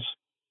 wolves.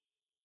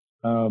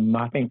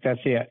 I think that's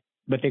it.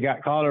 But they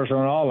got collars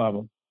on all of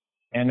them,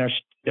 and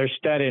they're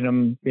studying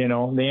them, the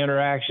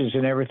interactions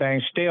and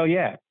everything still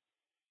yet.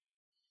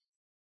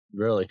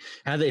 Really?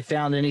 Have they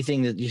found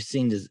anything that you've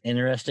seen as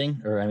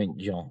interesting? Or, I mean,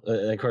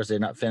 of course they're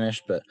not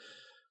finished, but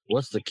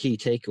what's the key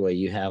takeaway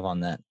you have on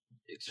that,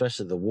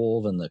 especially the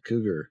wolf and the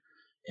cougar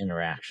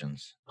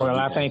interactions? Well,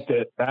 I think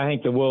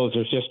the wolves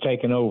are just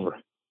taking over.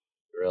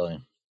 Really?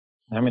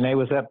 I mean, they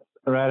was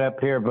right up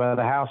here by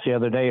the house the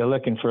other day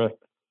looking for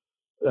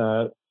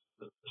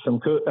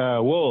some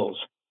wolves.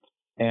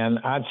 And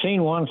I'd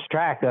seen one's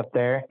track up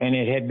there, and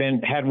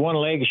it had one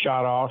leg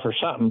shot off or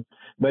something,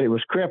 but it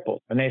was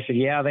crippled. And they said,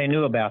 yeah, they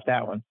knew about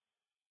that one.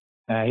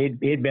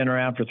 He'd been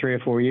around for 3 or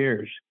 4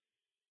 years.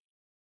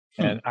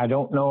 And I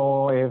don't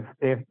know if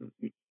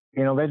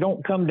they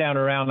don't come down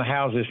around the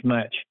houses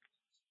much.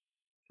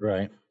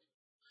 Right.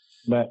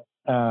 But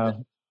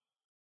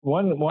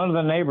one of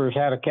the neighbors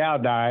had a cow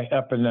die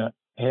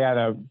he had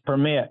a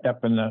permit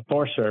up in the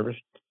Forest Service,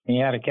 and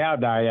he had a cow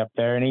die up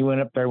there, and he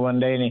went up there one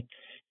day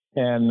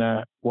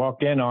and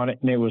walked in on it,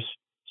 and it was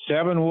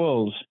 7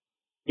 wolves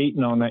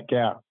eating on that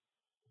cow.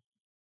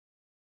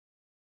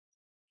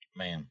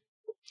 Man.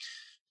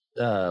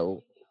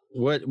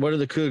 What do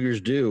the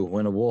cougars do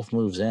when a wolf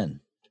moves in?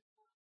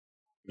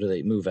 Do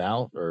they move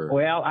out, or?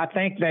 Well, I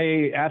think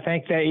they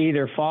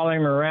either follow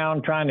him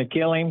around trying to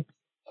kill him,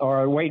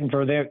 or waiting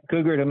for the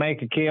cougar to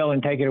make a kill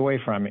and take it away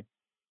from him.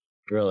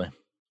 Really?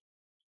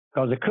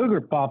 Because the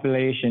cougar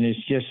population is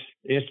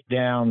it's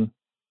down,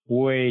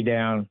 way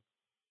down.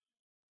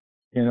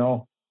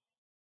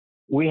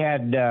 We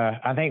had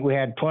I think we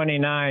had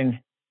 29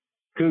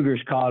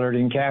 cougars collared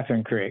in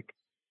Catherine Creek.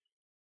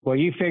 Well,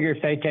 you figure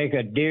if they take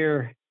a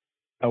deer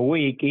a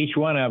week, each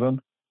one of them,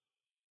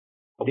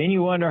 then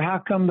you wonder how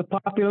come the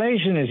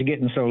population is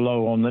getting so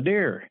low on the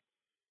deer.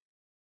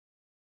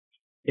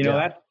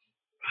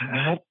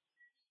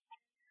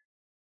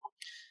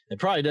 It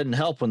probably doesn't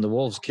help when the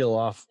wolves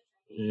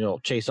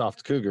chase off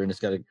the cougar, and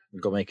it's got to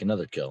go make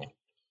another kill.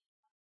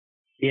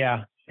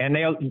 Yeah, and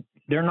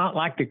they're not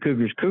like the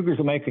cougars. Cougars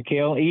will make a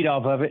kill, eat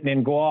off of it, and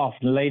then go off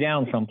and lay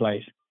down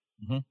someplace.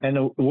 Mm-hmm. And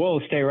the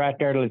wolves stay right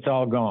there till it's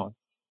all gone.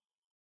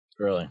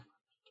 Really?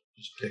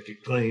 Just pick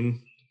it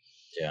clean.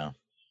 Yeah.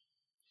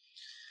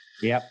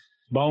 Yep.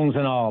 Bones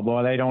and all,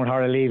 boy. They don't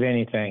hardly leave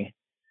anything.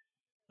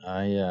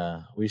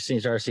 We've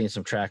started seeing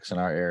some tracks in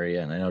our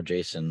area, and I know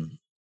Jason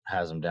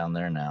has them down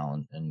there now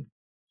in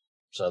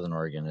Southern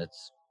Oregon.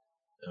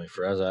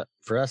 For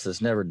us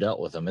that's never dealt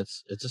with them,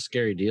 it's a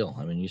scary deal.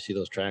 I mean, you see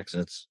those tracks,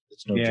 and it's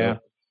no joke.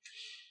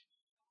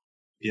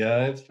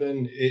 Yeah,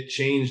 it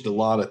changed a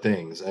lot of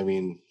things. I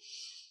mean,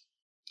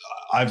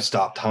 I've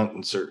stopped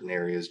hunting certain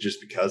areas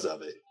just because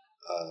of it.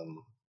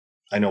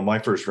 I know my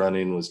first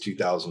run-in was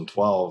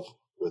 2012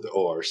 with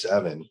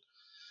OR7,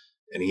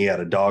 and he had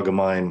a dog of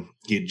mine.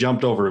 He had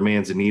jumped over a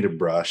manzanita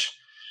brush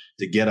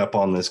to get up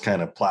on this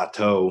kind of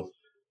plateau,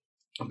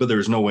 but there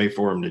was no way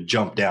for him to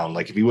jump down.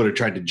 Like if he would have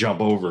tried to jump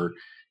over,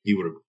 he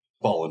would have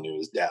fallen to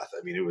his death.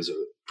 I mean, it was a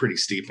pretty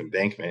steep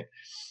embankment.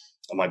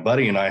 And my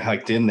buddy and I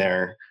hiked in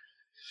there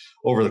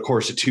over the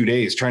course of 2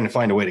 days, trying to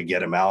find a way to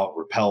get him out,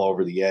 rappel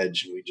over the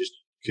edge, and we just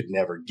could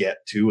never get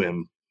to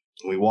him.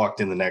 And we walked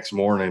in the next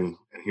morning,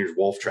 and here's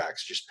wolf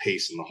tracks just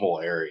pacing the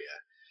whole area.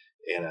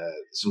 And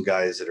some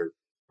guys that are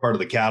part of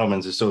the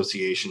Cattlemen's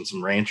Association,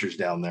 some ranchers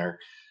down there,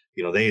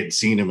 they had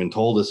seen him and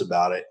told us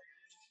about it.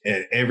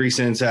 And ever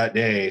since that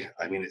day,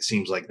 I mean, it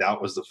seems like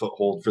that was the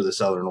foothold for the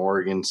Southern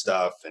Oregon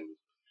stuff. And,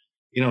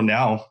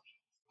 now,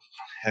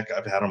 heck,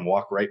 I've had him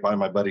walk right by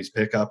my buddy's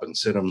pickup and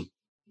sit him,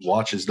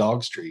 watch his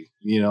dog's tree.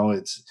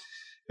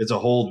 It's a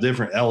whole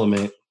different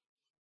element,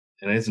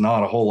 and it's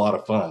not a whole lot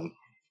of fun.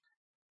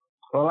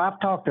 Well, I've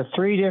talked to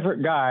 3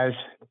 different guys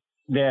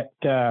that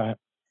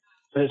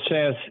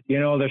says,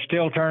 they're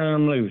still turning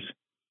them loose.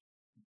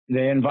 The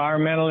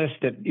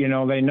environmentalists that,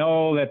 they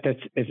know that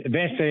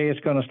eventually it's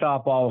going to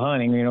stop all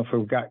hunting, if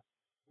we've got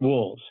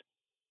wolves.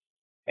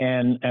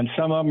 And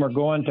some of them are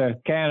going to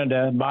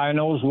Canada, buying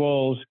those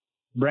wolves,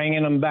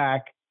 bringing them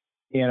back,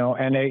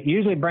 and they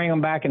usually bring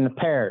them back in the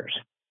pairs.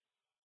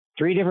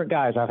 3 different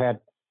guys I've had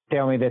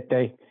tell me that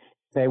they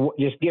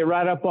just get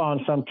right up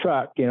on some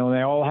truck, they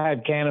all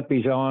had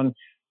canopies on,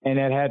 and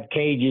it had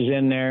cages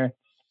in there.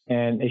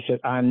 And they said,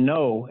 I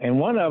know. And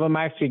one of them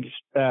actually,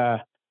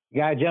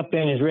 guy jumped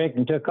in his rig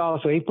and took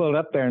off, so he pulled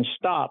up there and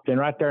stopped. And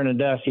right there in the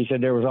dust, he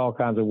said there was all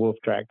kinds of wolf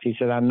tracks. He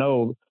said, I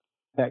know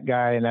that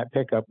guy in that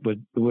pickup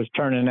was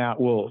turning out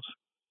wolves.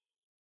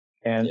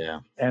 And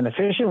the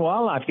Fish and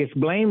Wildlife gets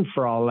blamed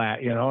for all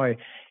that.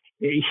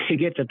 You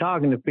get to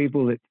talking to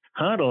people that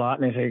hunt a lot,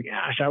 and they say,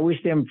 gosh, I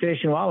wish them Fish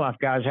and Wildlife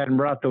guys hadn't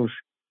brought those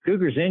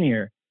cougars in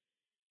here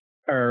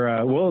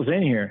or wolves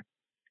in here.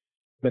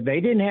 But they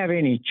didn't have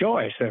any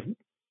choice. The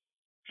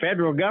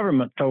federal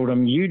government told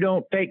them, you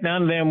don't take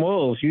none of them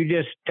wolves. You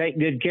just take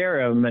good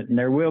care of them, and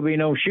there will be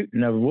no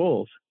shooting of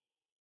wolves.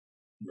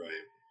 Right.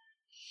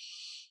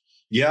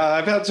 Yeah,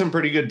 I've had some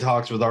pretty good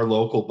talks with our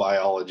local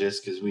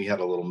biologist because we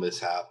had a little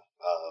mishap,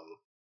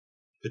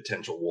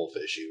 potential wolf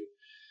issue.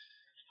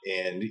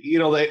 And,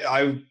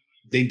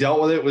 they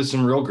dealt with it with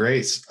some real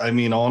grace. I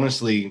mean,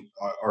 honestly,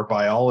 our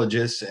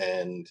biologists,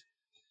 and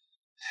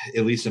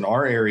at least in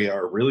our area,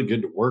 are really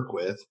good to work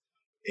with.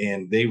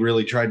 And they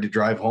really tried to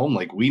drive home,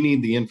 like, we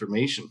need the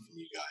information from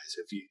you guys.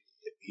 If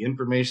the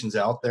information's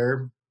out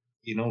there,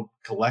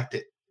 collect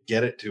it,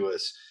 get it to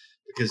us,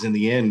 because in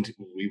the end,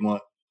 we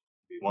want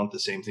the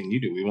same thing you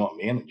do. We want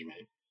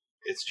management.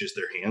 It's just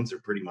their hands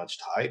are pretty much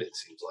tied, it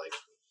seems like.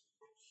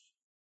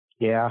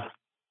 Yeah.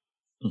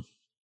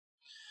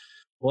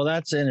 Well,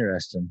 that's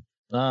interesting.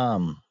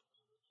 That's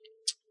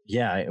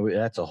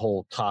a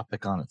whole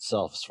topic on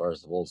itself as far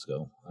as the wolves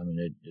go. I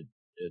mean,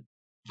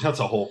 that's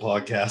a whole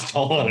podcast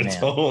all on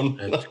its own.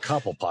 It's a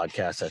couple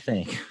podcasts, I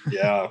think.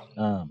 Yeah.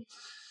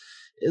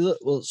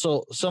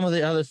 So some of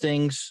the other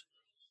things,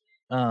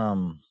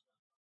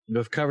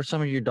 we've covered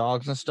some of your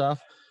dogs and stuff.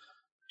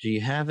 Do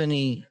you have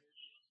any,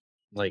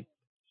 like,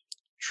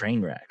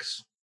 train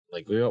wrecks?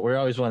 Like, we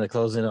always want to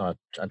close in on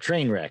a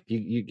train wreck.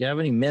 You have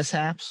any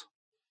mishaps?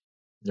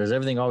 Does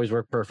everything always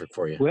work perfect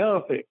for you?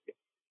 Well,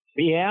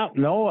 yeah,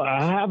 no,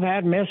 I have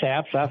had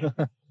mishaps.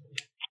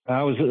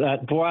 I was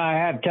before I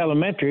had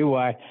telemetry.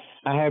 Why,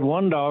 I had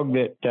one dog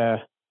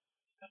that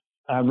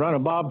I'd run a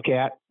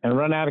bobcat and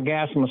run out of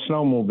gas in my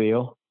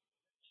snowmobile,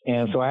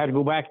 and so I had to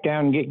go back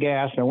down and get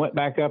gas. And I went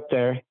back up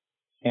there,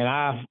 and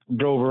I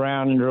drove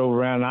around.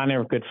 And I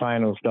never could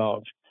find those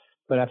dogs,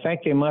 but I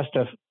think they must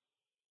have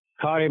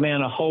caught him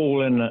in a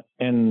hole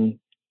in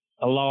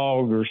a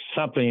log or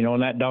something,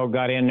 and that dog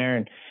got in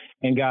there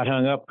and got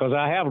hung up, because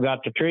I have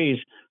got the trees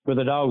where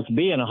the dogs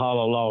be in a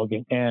hollow log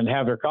and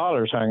have their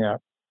collars hung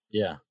up.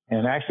 Yeah.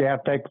 And actually I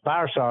have to take the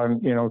power saw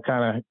and,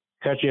 kind of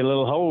cut you a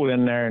little hole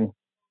in there and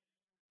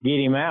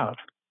get him out.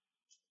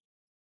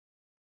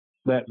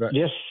 But right.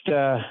 Just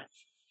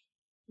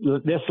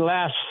this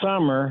last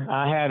summer,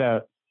 I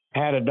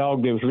had a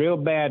dog that was real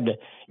bad.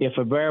 If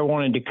a bear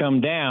wanted to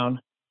come down,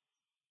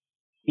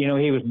 he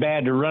was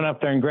bad to run up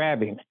there and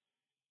grab him.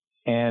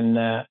 And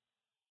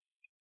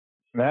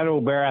that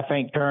old bear, I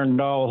think, turned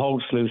all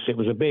Holtz loose. It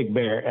was a big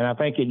bear, and I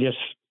think it just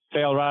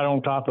fell right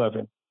on top of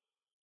him.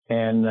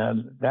 And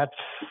that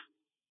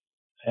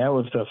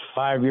was a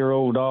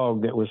 5-year-old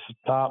dog that was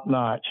top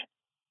notch.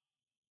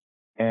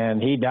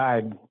 And he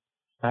died.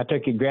 I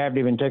grabbed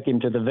him and took him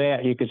to the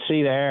vet. You could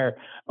see the hair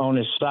on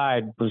his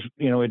side was,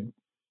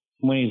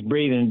 when he's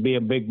breathing, it'd be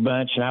a big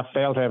bunch, and I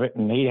felt of it,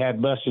 and he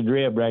had busted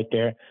rib right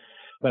there.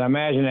 But I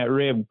imagine that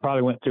rib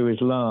probably went through his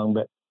lung.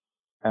 But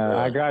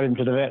I got him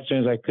to the vet as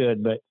soon as I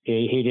could, but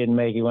he didn't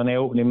make it. When they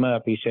opened him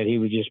up, he said he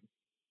was just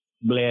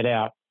bled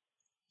out.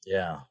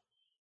 Yeah.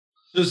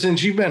 So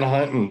since you've been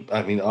hunting,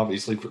 I mean,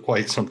 obviously for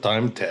quite some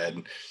time,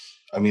 Ted,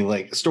 I mean,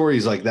 like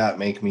stories like that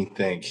make me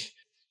think,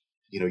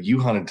 you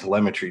hunted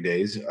telemetry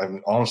days. I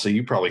mean, honestly,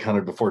 you probably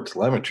hunted before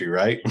telemetry,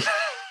 right?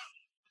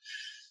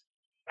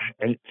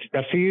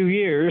 A few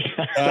years.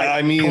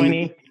 I mean,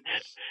 20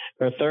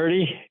 or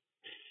 30.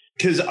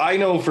 Because I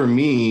know for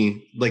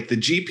me, like the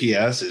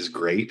GPS is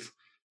great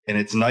and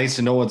it's nice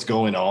to know what's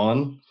going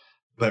on.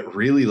 But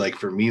really, like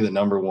for me, the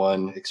number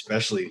one,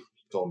 especially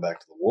going back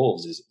to the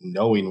wolves, is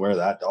knowing where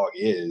that dog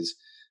is.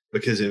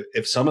 Because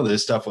if some of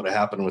this stuff would have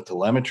happened with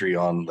telemetry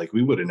on, like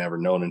we would have never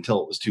known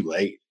until it was too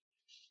late.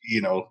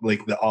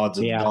 Like the odds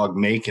of the dog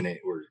making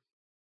it were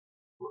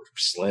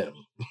slim.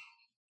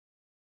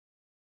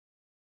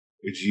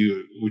 Would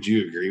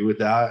you agree with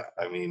that?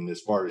 I mean,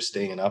 as far as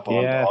staying up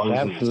on dogs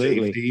and the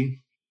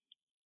safety.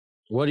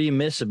 What do you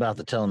miss about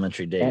the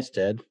telemetry days,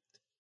 Ted?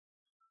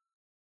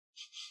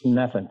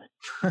 Nothing.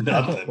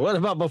 Nothing. What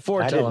about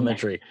before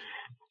telemetry?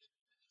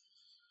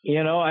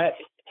 It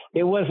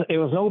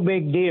was no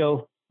big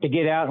deal to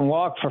get out and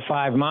walk for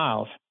 5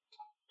 miles,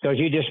 because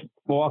you just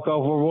walk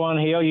over one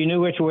hill. You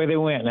knew which way they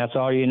went, and that's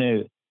all you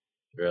knew.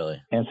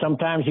 Really? And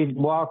sometimes you'd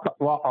walk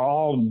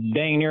all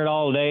dang near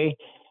all day,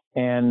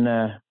 and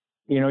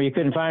you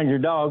couldn't find your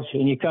dogs,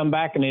 and you come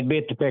back and they'd be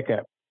at the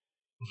pickup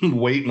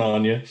waiting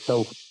on you.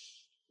 So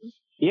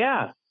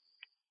yeah.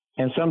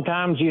 And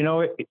sometimes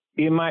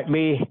you might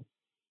be,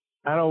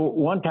 I know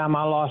one time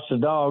I lost a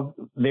dog,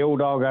 the old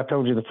dog I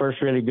told you, the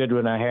first really good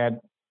one I had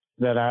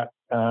that I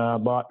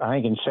bought, I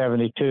think in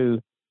 72,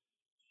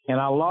 and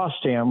I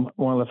lost him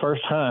one of the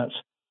first hunts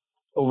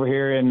over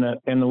here in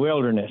the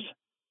wilderness,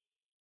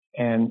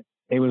 and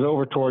it was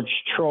over towards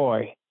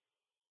Troy.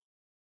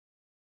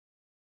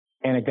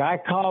 And a guy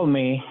called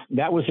me,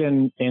 that was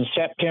in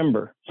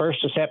September,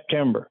 1st of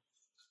September.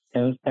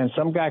 And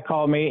some guy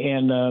called me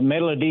in the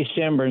middle of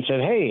December and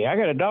said, "Hey, I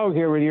got a dog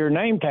here with your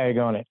name tag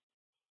on it.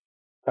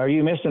 Are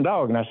you missing a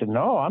dog?" And I said,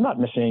 "No, I'm not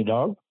missing any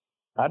dog.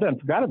 I done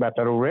forgot about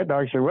that old red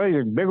dog." He said, "Well,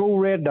 you're a big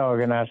old red dog."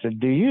 And I said,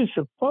 "Do you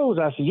suppose?"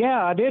 I said,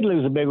 "Yeah, I did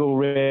lose a big old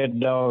red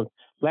dog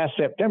last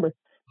September."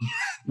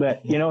 But,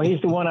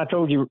 he's the one I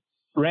told you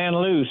ran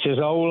loose his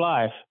whole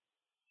life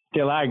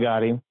till I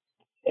got him.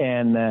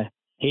 And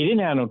he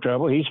didn't have no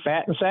trouble. He's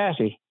fat and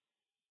sassy.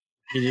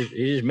 He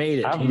just made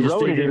it. I've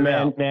roaded him,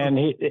 and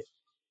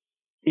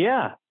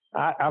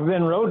I've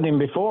been roading him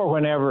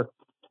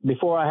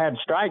before I had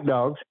strike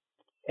dogs,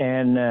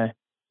 and the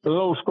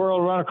little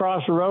squirrel run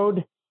across the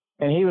road,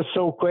 and he was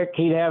so quick,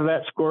 he'd have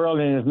that squirrel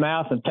in his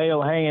mouth and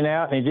tail hanging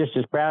out, and he's just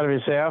as proud of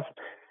himself.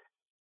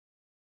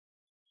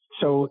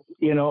 So,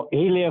 he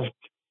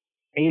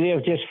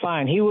lived just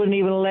fine. He wouldn't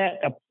even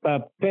let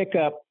a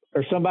pickup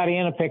or somebody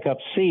in a pickup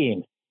see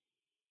him.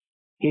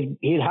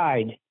 He'd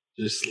hide.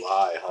 Just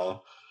sly, huh?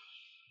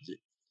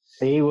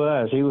 He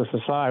was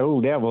the sly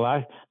old devil.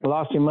 I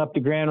lost him up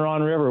the Grand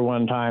Ron River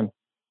one time,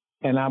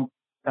 and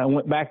I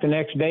went back the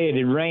next day. It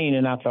had rained,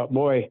 and I thought,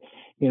 boy,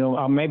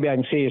 maybe I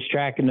can see his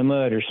track in the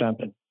mud or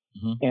something.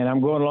 Mm-hmm. And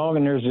I'm going along,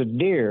 and there's a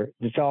deer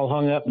that's all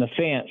hung up in the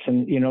fence,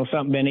 and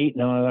something been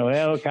eaten on it.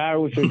 Well,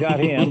 coyotes have got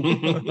him.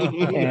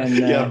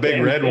 And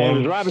big red one. It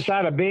was right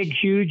beside a big,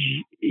 huge.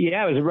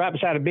 Yeah, it was right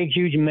beside a big,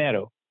 huge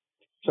meadow.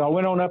 So I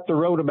went on up the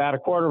road about a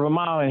quarter of a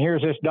mile, and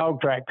here's this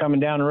dog track coming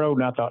down the road.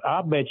 And I thought,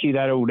 I'll bet you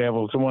that old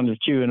devil's the one that's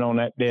chewing on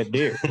that dead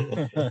deer.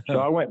 So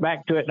I went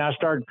back to it, and I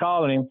started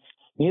calling him.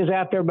 He was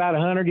out there about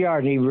 100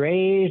 yards. He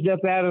raised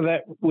up out of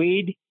that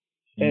weed,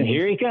 and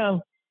here he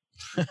come.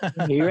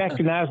 He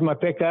recognized my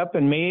pickup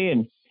and me,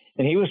 and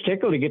he was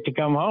tickled to get to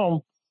come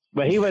home,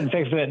 but he wasn't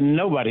fixing to let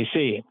nobody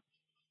see him.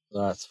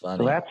 That's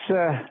funny.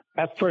 So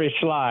that's pretty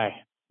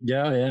sly.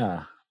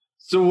 Yeah.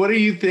 So what do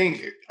you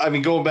think? I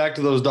mean, going back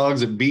to those dogs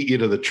that beat you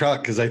to the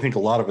truck, because I think a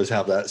lot of us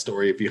have that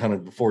story if you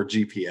hunted before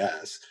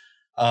GPS.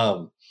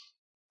 I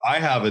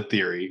have a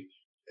theory,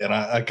 and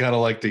I kind of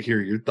like to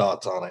hear your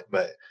thoughts on it,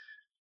 but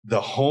the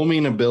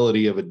homing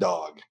ability of a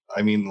dog.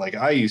 I mean, like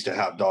I used to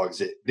have dogs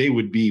that they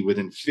would be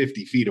within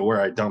 50 feet of where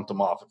I dumped them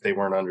off if they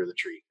weren't under the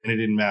tree. And it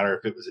didn't matter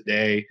if it was a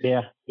day,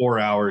 4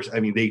 hours. I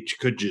mean, they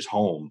could just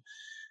home.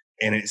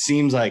 And it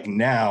seems like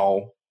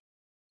now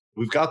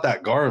we've got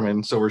that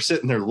Garmin, so we're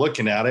sitting there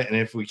looking at it, and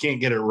if we can't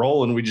get it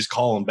rolling, we just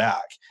call them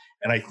back.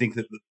 And I think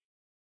that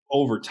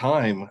over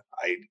time,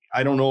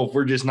 I don't know if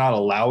we're just not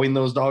allowing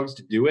those dogs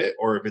to do it,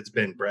 or if it's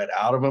been bred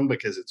out of them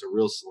because it's a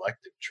real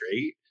selective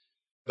trait.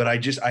 But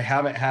I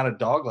haven't had a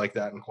dog like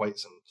that in quite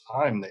some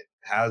time that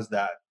has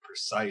that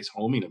precise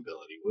homing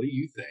ability. What do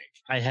you think?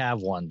 I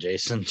have one,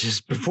 Jason.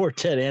 Just before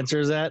Ted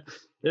answers that,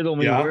 it'll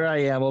be Yeah. where I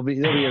am. They'll be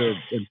at a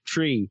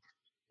tree,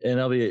 and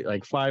they'll be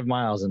like 5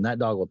 miles, and that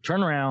dog will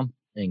turn around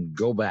and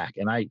go back.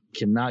 And I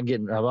cannot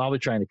get. I'll be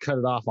trying to cut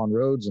it off on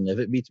roads, and if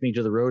it beats me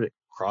to the road, it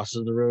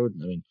crosses the road.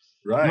 I mean,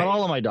 Right. not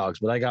all of my dogs,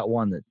 but I got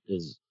one that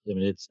is. I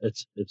mean,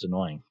 it's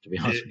annoying, to be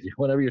honest with you.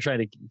 Whenever you're trying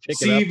to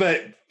pick it up.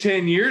 But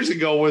 10 years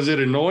ago, was it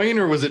annoying,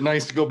 or was it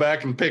nice to go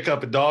back and pick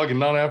up a dog and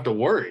not have to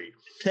worry?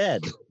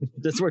 Ted,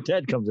 that's where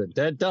Ted comes in.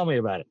 Ted, tell me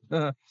about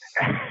it.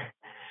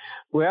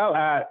 Well,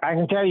 I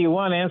can tell you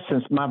one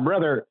instance. My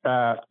brother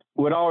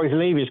would always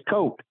leave his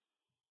coat,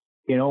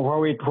 where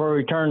we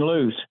turned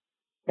loose.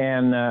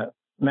 And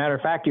matter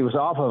of fact, he was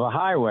off of a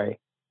highway,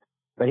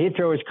 but he'd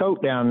throw his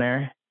coat down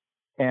there,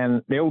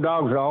 and the old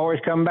dogs would always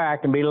come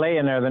back and be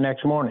laying there the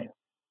next morning.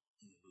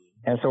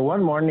 And so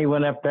one morning he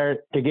went up there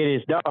to get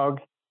his dog,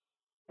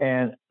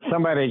 and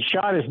somebody had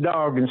shot his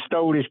dog and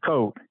stole his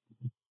coat.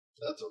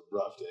 That's a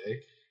rough day.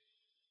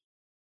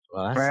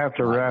 Well, That's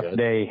a rough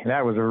day.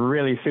 That was a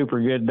really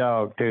super good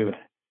dog, too.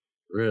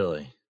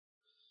 Really?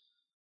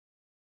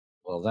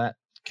 Well, that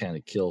kind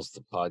of kills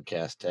the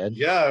podcast, Ted.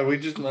 Yeah, we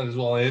just might as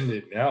well end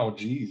it now.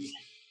 Jeez.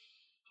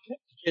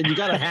 And you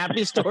got a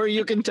happy story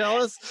you can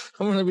tell us?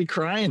 I'm going to be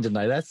crying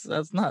tonight.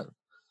 That's not.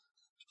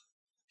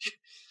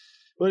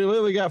 What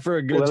do we got for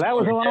a good? Well, that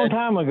was a long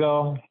time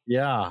ago.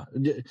 Yeah.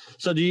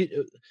 So do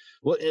you?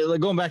 Well,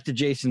 going back to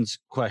Jason's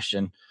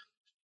question.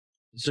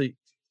 So,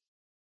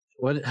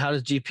 how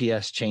does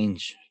GPS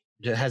change?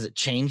 Has it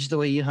changed the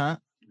way you hunt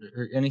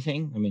or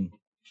anything? I mean,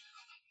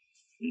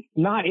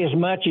 not as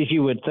much as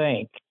you would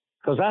think,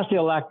 because I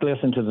still like to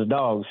listen to the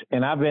dogs,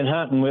 and I've been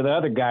hunting with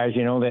other guys,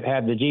 that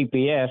had the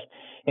GPS,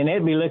 and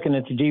they'd be looking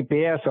at the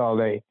GPS all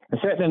day and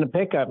sitting in the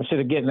pickup instead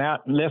of getting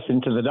out and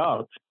listening to the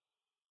dogs.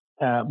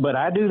 But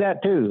I do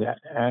that too.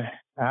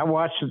 I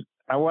watch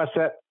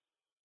that,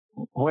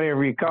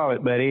 whatever you call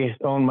it, buddy,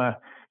 on my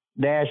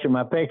dash of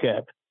my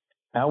pickup.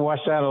 I watch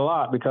that a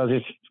lot because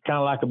it's kind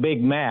of like a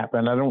big map,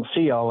 and I don't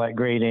see all that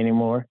great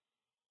anymore.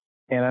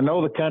 And I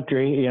know the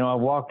country, I've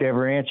walked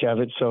every inch of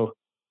it, so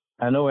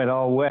I know it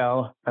all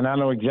well, and I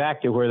know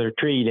exactly where they're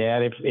treed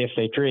at, if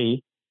they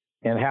tree,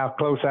 and how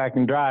close I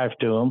can drive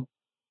to them.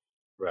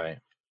 Right.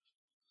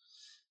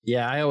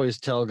 Yeah, I always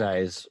tell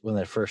guys when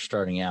they're first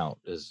starting out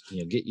is,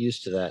 get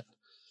used to that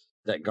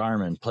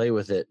Garmin, play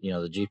with it, the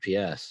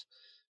GPS,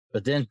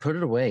 but then put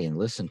it away and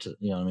listen to,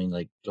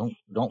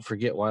 don't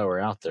forget why we're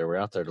out there. We're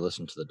out there to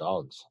listen to the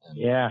dogs. And,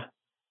 yeah.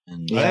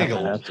 And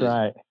that's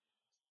right.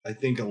 I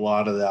think a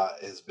lot of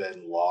that has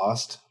been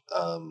lost.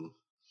 And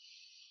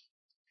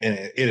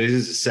it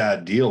is a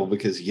sad deal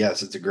because,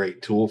 yes, it's a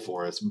great tool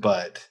for us,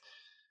 but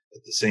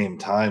at the same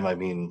time, I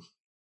mean,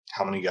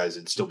 how many guys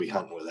would still be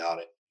hunting without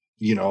it?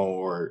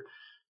 Or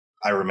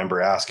I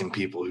remember asking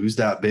people, who's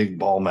that big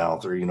ball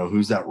mouth, or,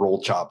 who's that roll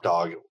chop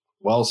dog?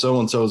 Well,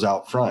 so-and-so's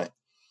out front.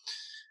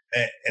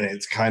 And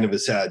it's kind of a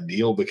sad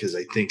deal because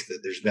I think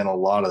that there's been a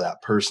lot of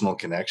that personal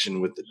connection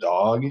with the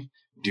dog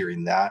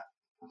during that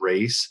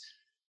race,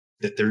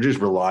 that they're just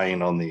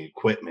relying on the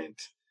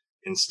equipment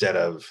instead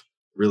of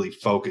really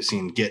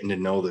focusing, getting to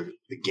know the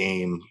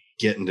game,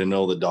 getting to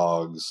know the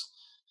dogs,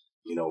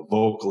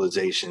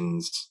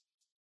 vocalizations.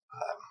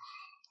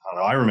 I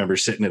don't know. I remember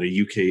sitting at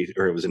a UK,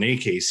 or it was an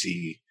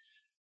AKC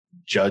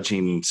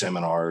judging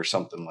seminar or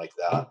something like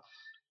that.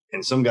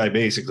 And some guy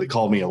basically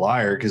called me a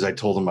liar because I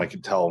told him I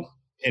could tell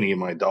any of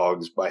my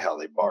dogs by how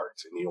they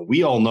barked. And,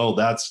 we all know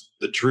that's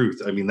the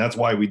truth. I mean, that's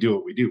why we do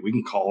what we do. We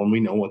can call them. We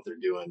know what they're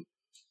doing.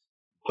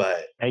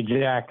 But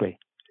exactly,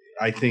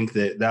 I think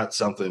that that's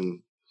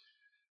something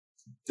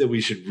that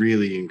we should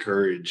really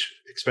encourage,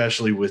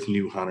 especially with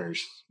new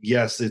hunters.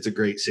 Yes, it's a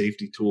great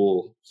safety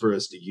tool for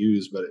us to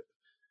use, but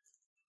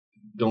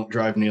don't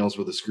drive nails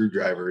with a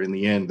screwdriver. In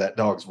the end, that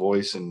dog's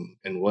voice and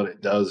what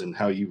it does and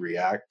how you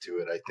react to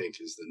it, I think,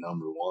 is the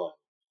number one.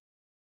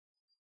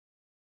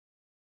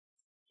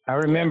 I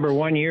remember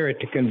one year at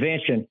the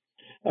convention,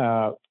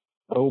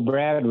 old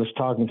Brad was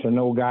talking to an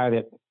old guy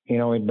that,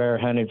 he'd bear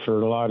hunted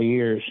for a lot of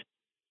years.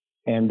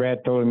 And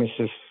Brad told him, he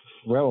says,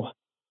 well,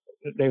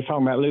 they were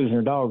talking about losing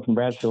their dogs. And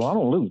Brad said, well, I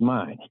don't lose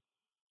mine.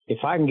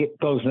 If I can get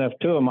close enough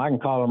to them, I can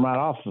call them right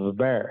off of a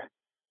bear.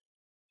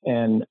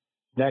 And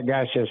that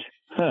guy says,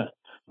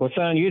 well,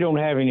 son, you don't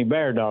have any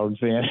bear dogs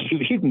then.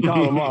 You can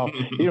call them off.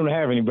 You don't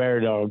have any bear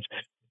dogs.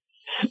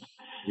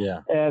 Yeah.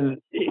 And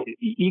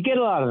you get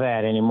a lot of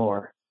that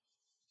anymore,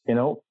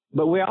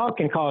 but we all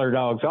can call our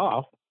dogs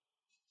off.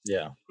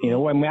 Yeah.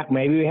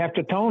 Maybe we have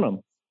to tone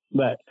them,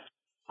 but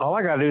all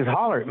I got to do is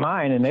holler at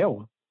mine and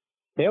they'll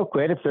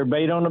quit if they're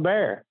bait on the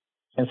bear.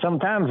 And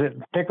sometimes it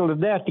tickles to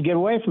death to get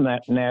away from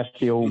that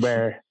nasty old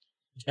bear.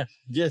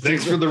 Yeah.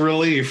 Thanks for the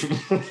relief.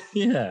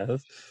 Yeah.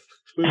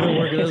 We've been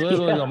working this was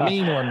a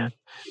mean one.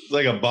 It's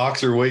like a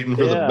boxer waiting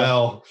for the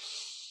bell.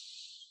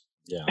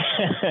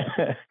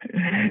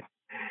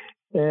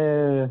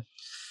 Yeah.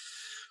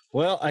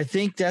 Well, I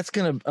think that's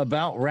going to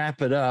about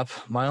wrap it up.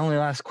 My only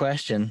last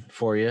question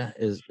for you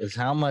is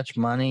how much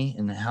money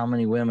and how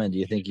many women do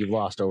you think you've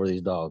lost over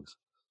these dogs?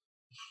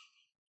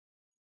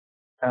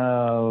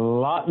 A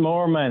lot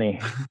more money.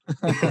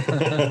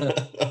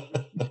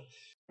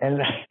 And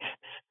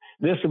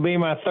this will be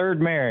my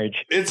third marriage.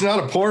 It's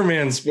not a poor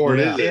man's sport,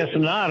 is it? It's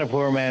not a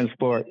poor man's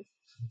sport.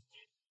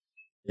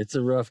 It's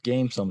a rough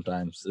game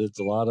sometimes. It's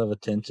a lot of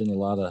attention, a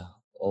lot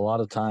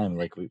of time.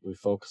 Like we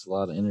focus a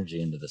lot of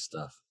energy into this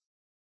stuff.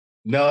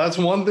 No, that's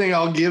one thing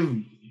I'll give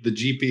the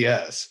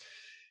GPS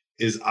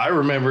is I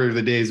remember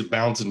the days of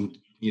bouncing,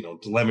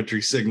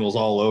 telemetry signals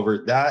all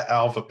over. That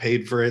Alpha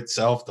paid for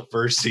itself the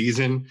first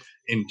season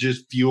in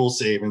just fuel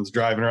savings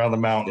driving around the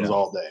mountains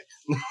all day.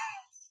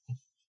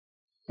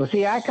 Well,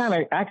 see, I kind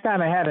of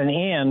had an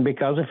in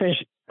because the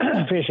fish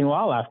and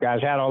wildlife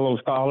guys had all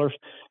those callers,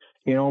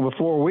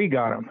 before we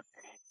got them,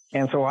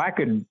 and so I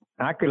could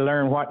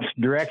learn what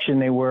direction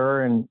they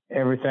were and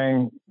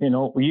everything,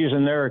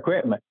 using their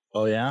equipment.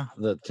 Oh yeah,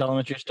 the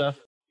telemetry stuff.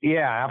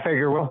 Yeah, I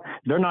figure, well,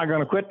 they're not going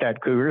to quit that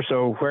cougar,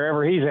 so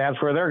wherever he's at,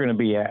 is where they're going to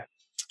be at.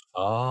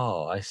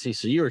 Oh, I see.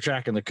 So you were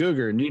tracking the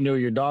cougar, and you knew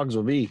your dogs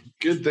will be.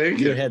 Good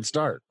thinking. Good head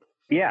start.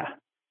 Yeah.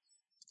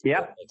 Yep.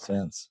 That makes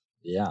sense.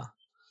 Yeah.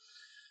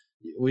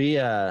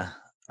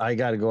 I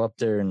got to go up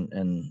there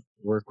and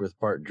work with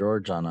Bart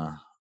George on a.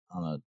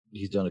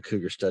 He's done a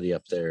cougar study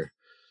up there,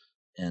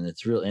 and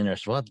it's real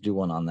interesting. We'll have to do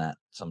one on that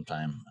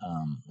sometime,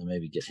 and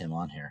maybe get him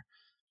on here.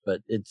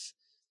 But it's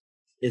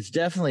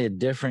definitely a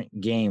different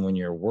game when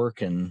you're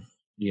working,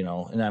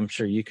 and I'm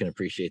sure you can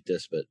appreciate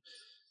this, but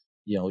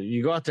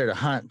you go out there to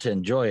hunt to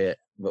enjoy it,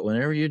 but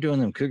whenever you're doing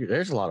them cougar,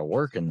 there's a lot of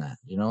work in that,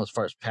 as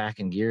far as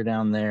packing gear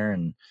down there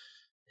and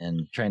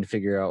trying to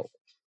figure out,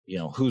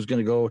 who's going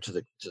to go to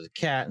the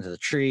cat and to the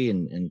tree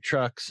and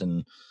trucks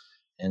and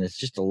it's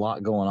just a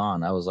lot going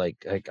on. I was like,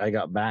 I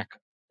got back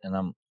and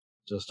I'm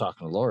just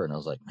talking to Laura and I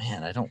was like,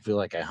 man, I don't feel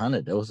like I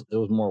hunted. It was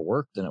more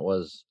work than it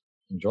was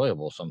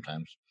enjoyable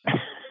sometimes.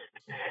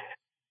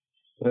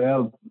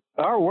 Well,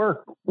 our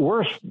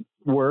worst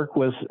work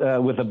was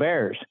with the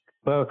bears.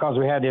 Well, because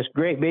we had this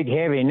great big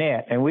heavy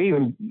net, and we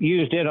even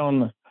used it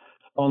on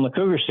the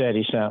cougar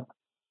study some.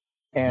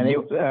 And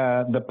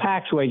the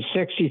packs weighed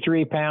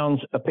 63 pounds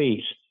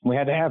apiece. We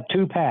had to have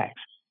 2 packs.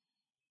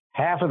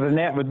 Half of the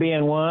net would be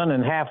in one,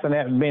 and half the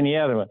net would be in the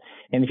other one.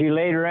 And if you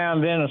laid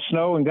around in the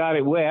snow and got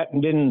it wet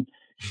and didn't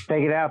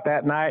take it out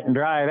that night and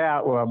dry it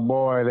out, well,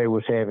 boy, they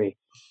was heavy.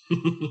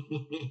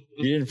 You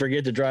didn't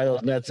forget to dry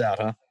those nets out,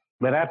 huh?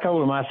 But I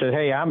told him, I said,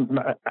 hey, I'm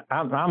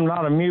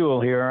not a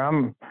mule here.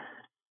 I'm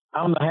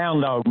the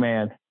hound dog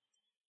man.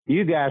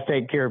 You guys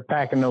take care of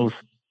packing those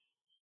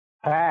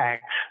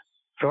packs.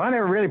 So I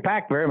never really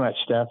packed very much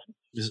stuff.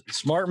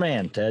 Smart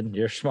man, Ted.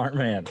 You're a smart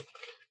man.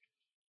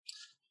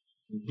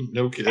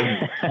 No kidding.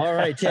 All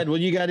right, Ted. Well,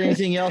 you got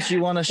anything else you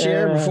want to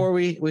share before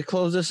we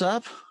close this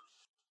up?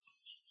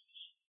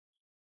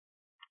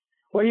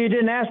 Well, you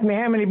didn't ask me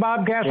how many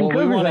bobcats and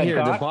cougars we want to I hear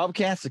caught. the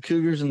bobcats, the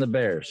cougars, and the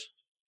bears.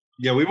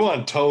 Yeah, we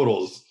want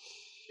totals.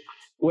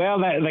 Well,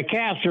 the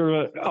cats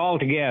are all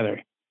together.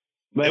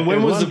 But and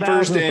when was the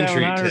first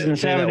entry?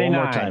 Say that one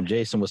more time.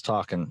 Jason was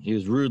talking. He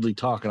was rudely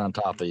talking on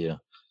top of you.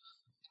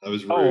 That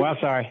was rude. Oh, I'm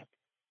sorry.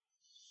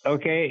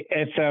 Okay,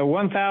 it's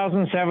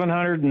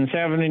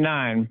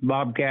 1,779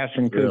 bobcats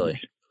and cougars.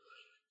 Really?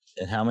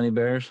 And how many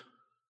bears?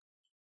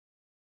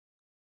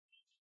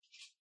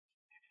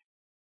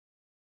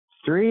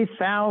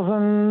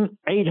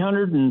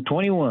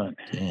 3,821.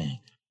 Dang.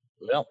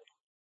 Well.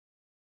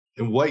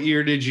 And what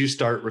year did you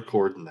start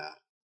recording that?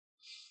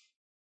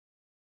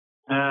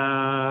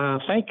 I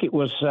think it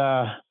was,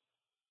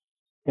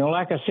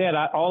 like I said,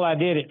 all I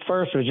did at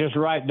first was just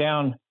write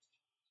down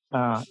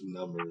the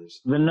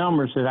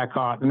numbers that I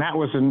caught, and that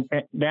was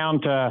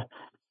down to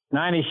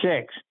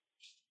 96.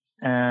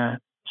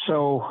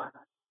 So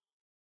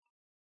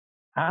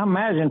I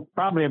imagine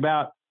probably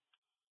about,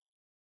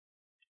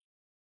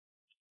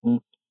 I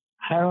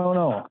don't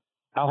know.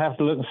 I'll have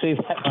to look and see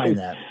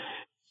that.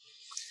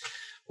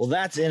 Well,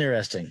 that's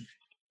interesting.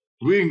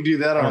 We can do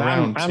that on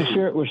round 2. I'm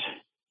sure it was.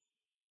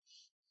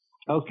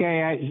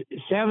 Okay,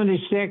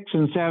 76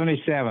 and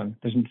 77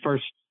 is the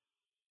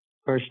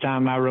first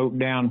time I wrote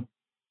down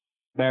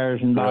bears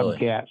and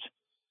bobcats.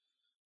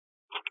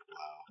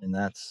 And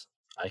I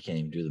can't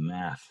even do the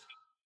math.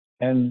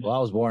 And I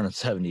was born in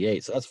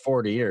 78, so that's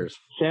 40 years.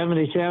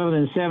 77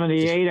 and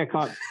 78, I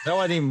caught. I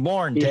wasn't even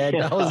born, Ted.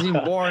 I wasn't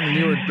even born, and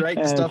you were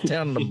writing stuff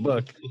down in the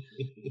book.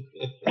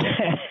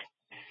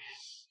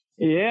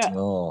 Yeah.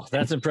 Oh,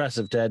 that's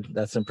impressive, Ted.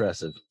 That's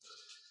impressive.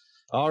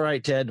 All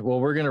right, Ted. Well,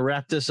 we're going to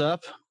wrap this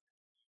up.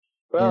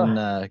 Well,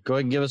 and go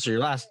ahead and give us your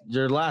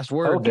last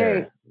word. Okay.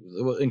 There.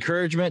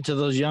 Encouragement to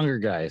those younger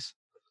guys.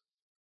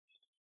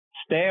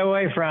 Stay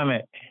away from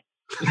it.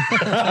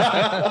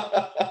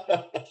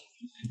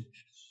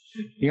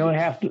 You don't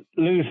have to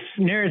lose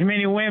near as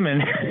many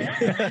women.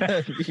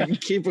 You can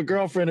keep a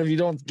girlfriend if you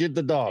don't get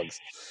the dogs.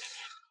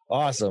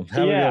 Awesome.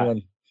 Have a good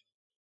one.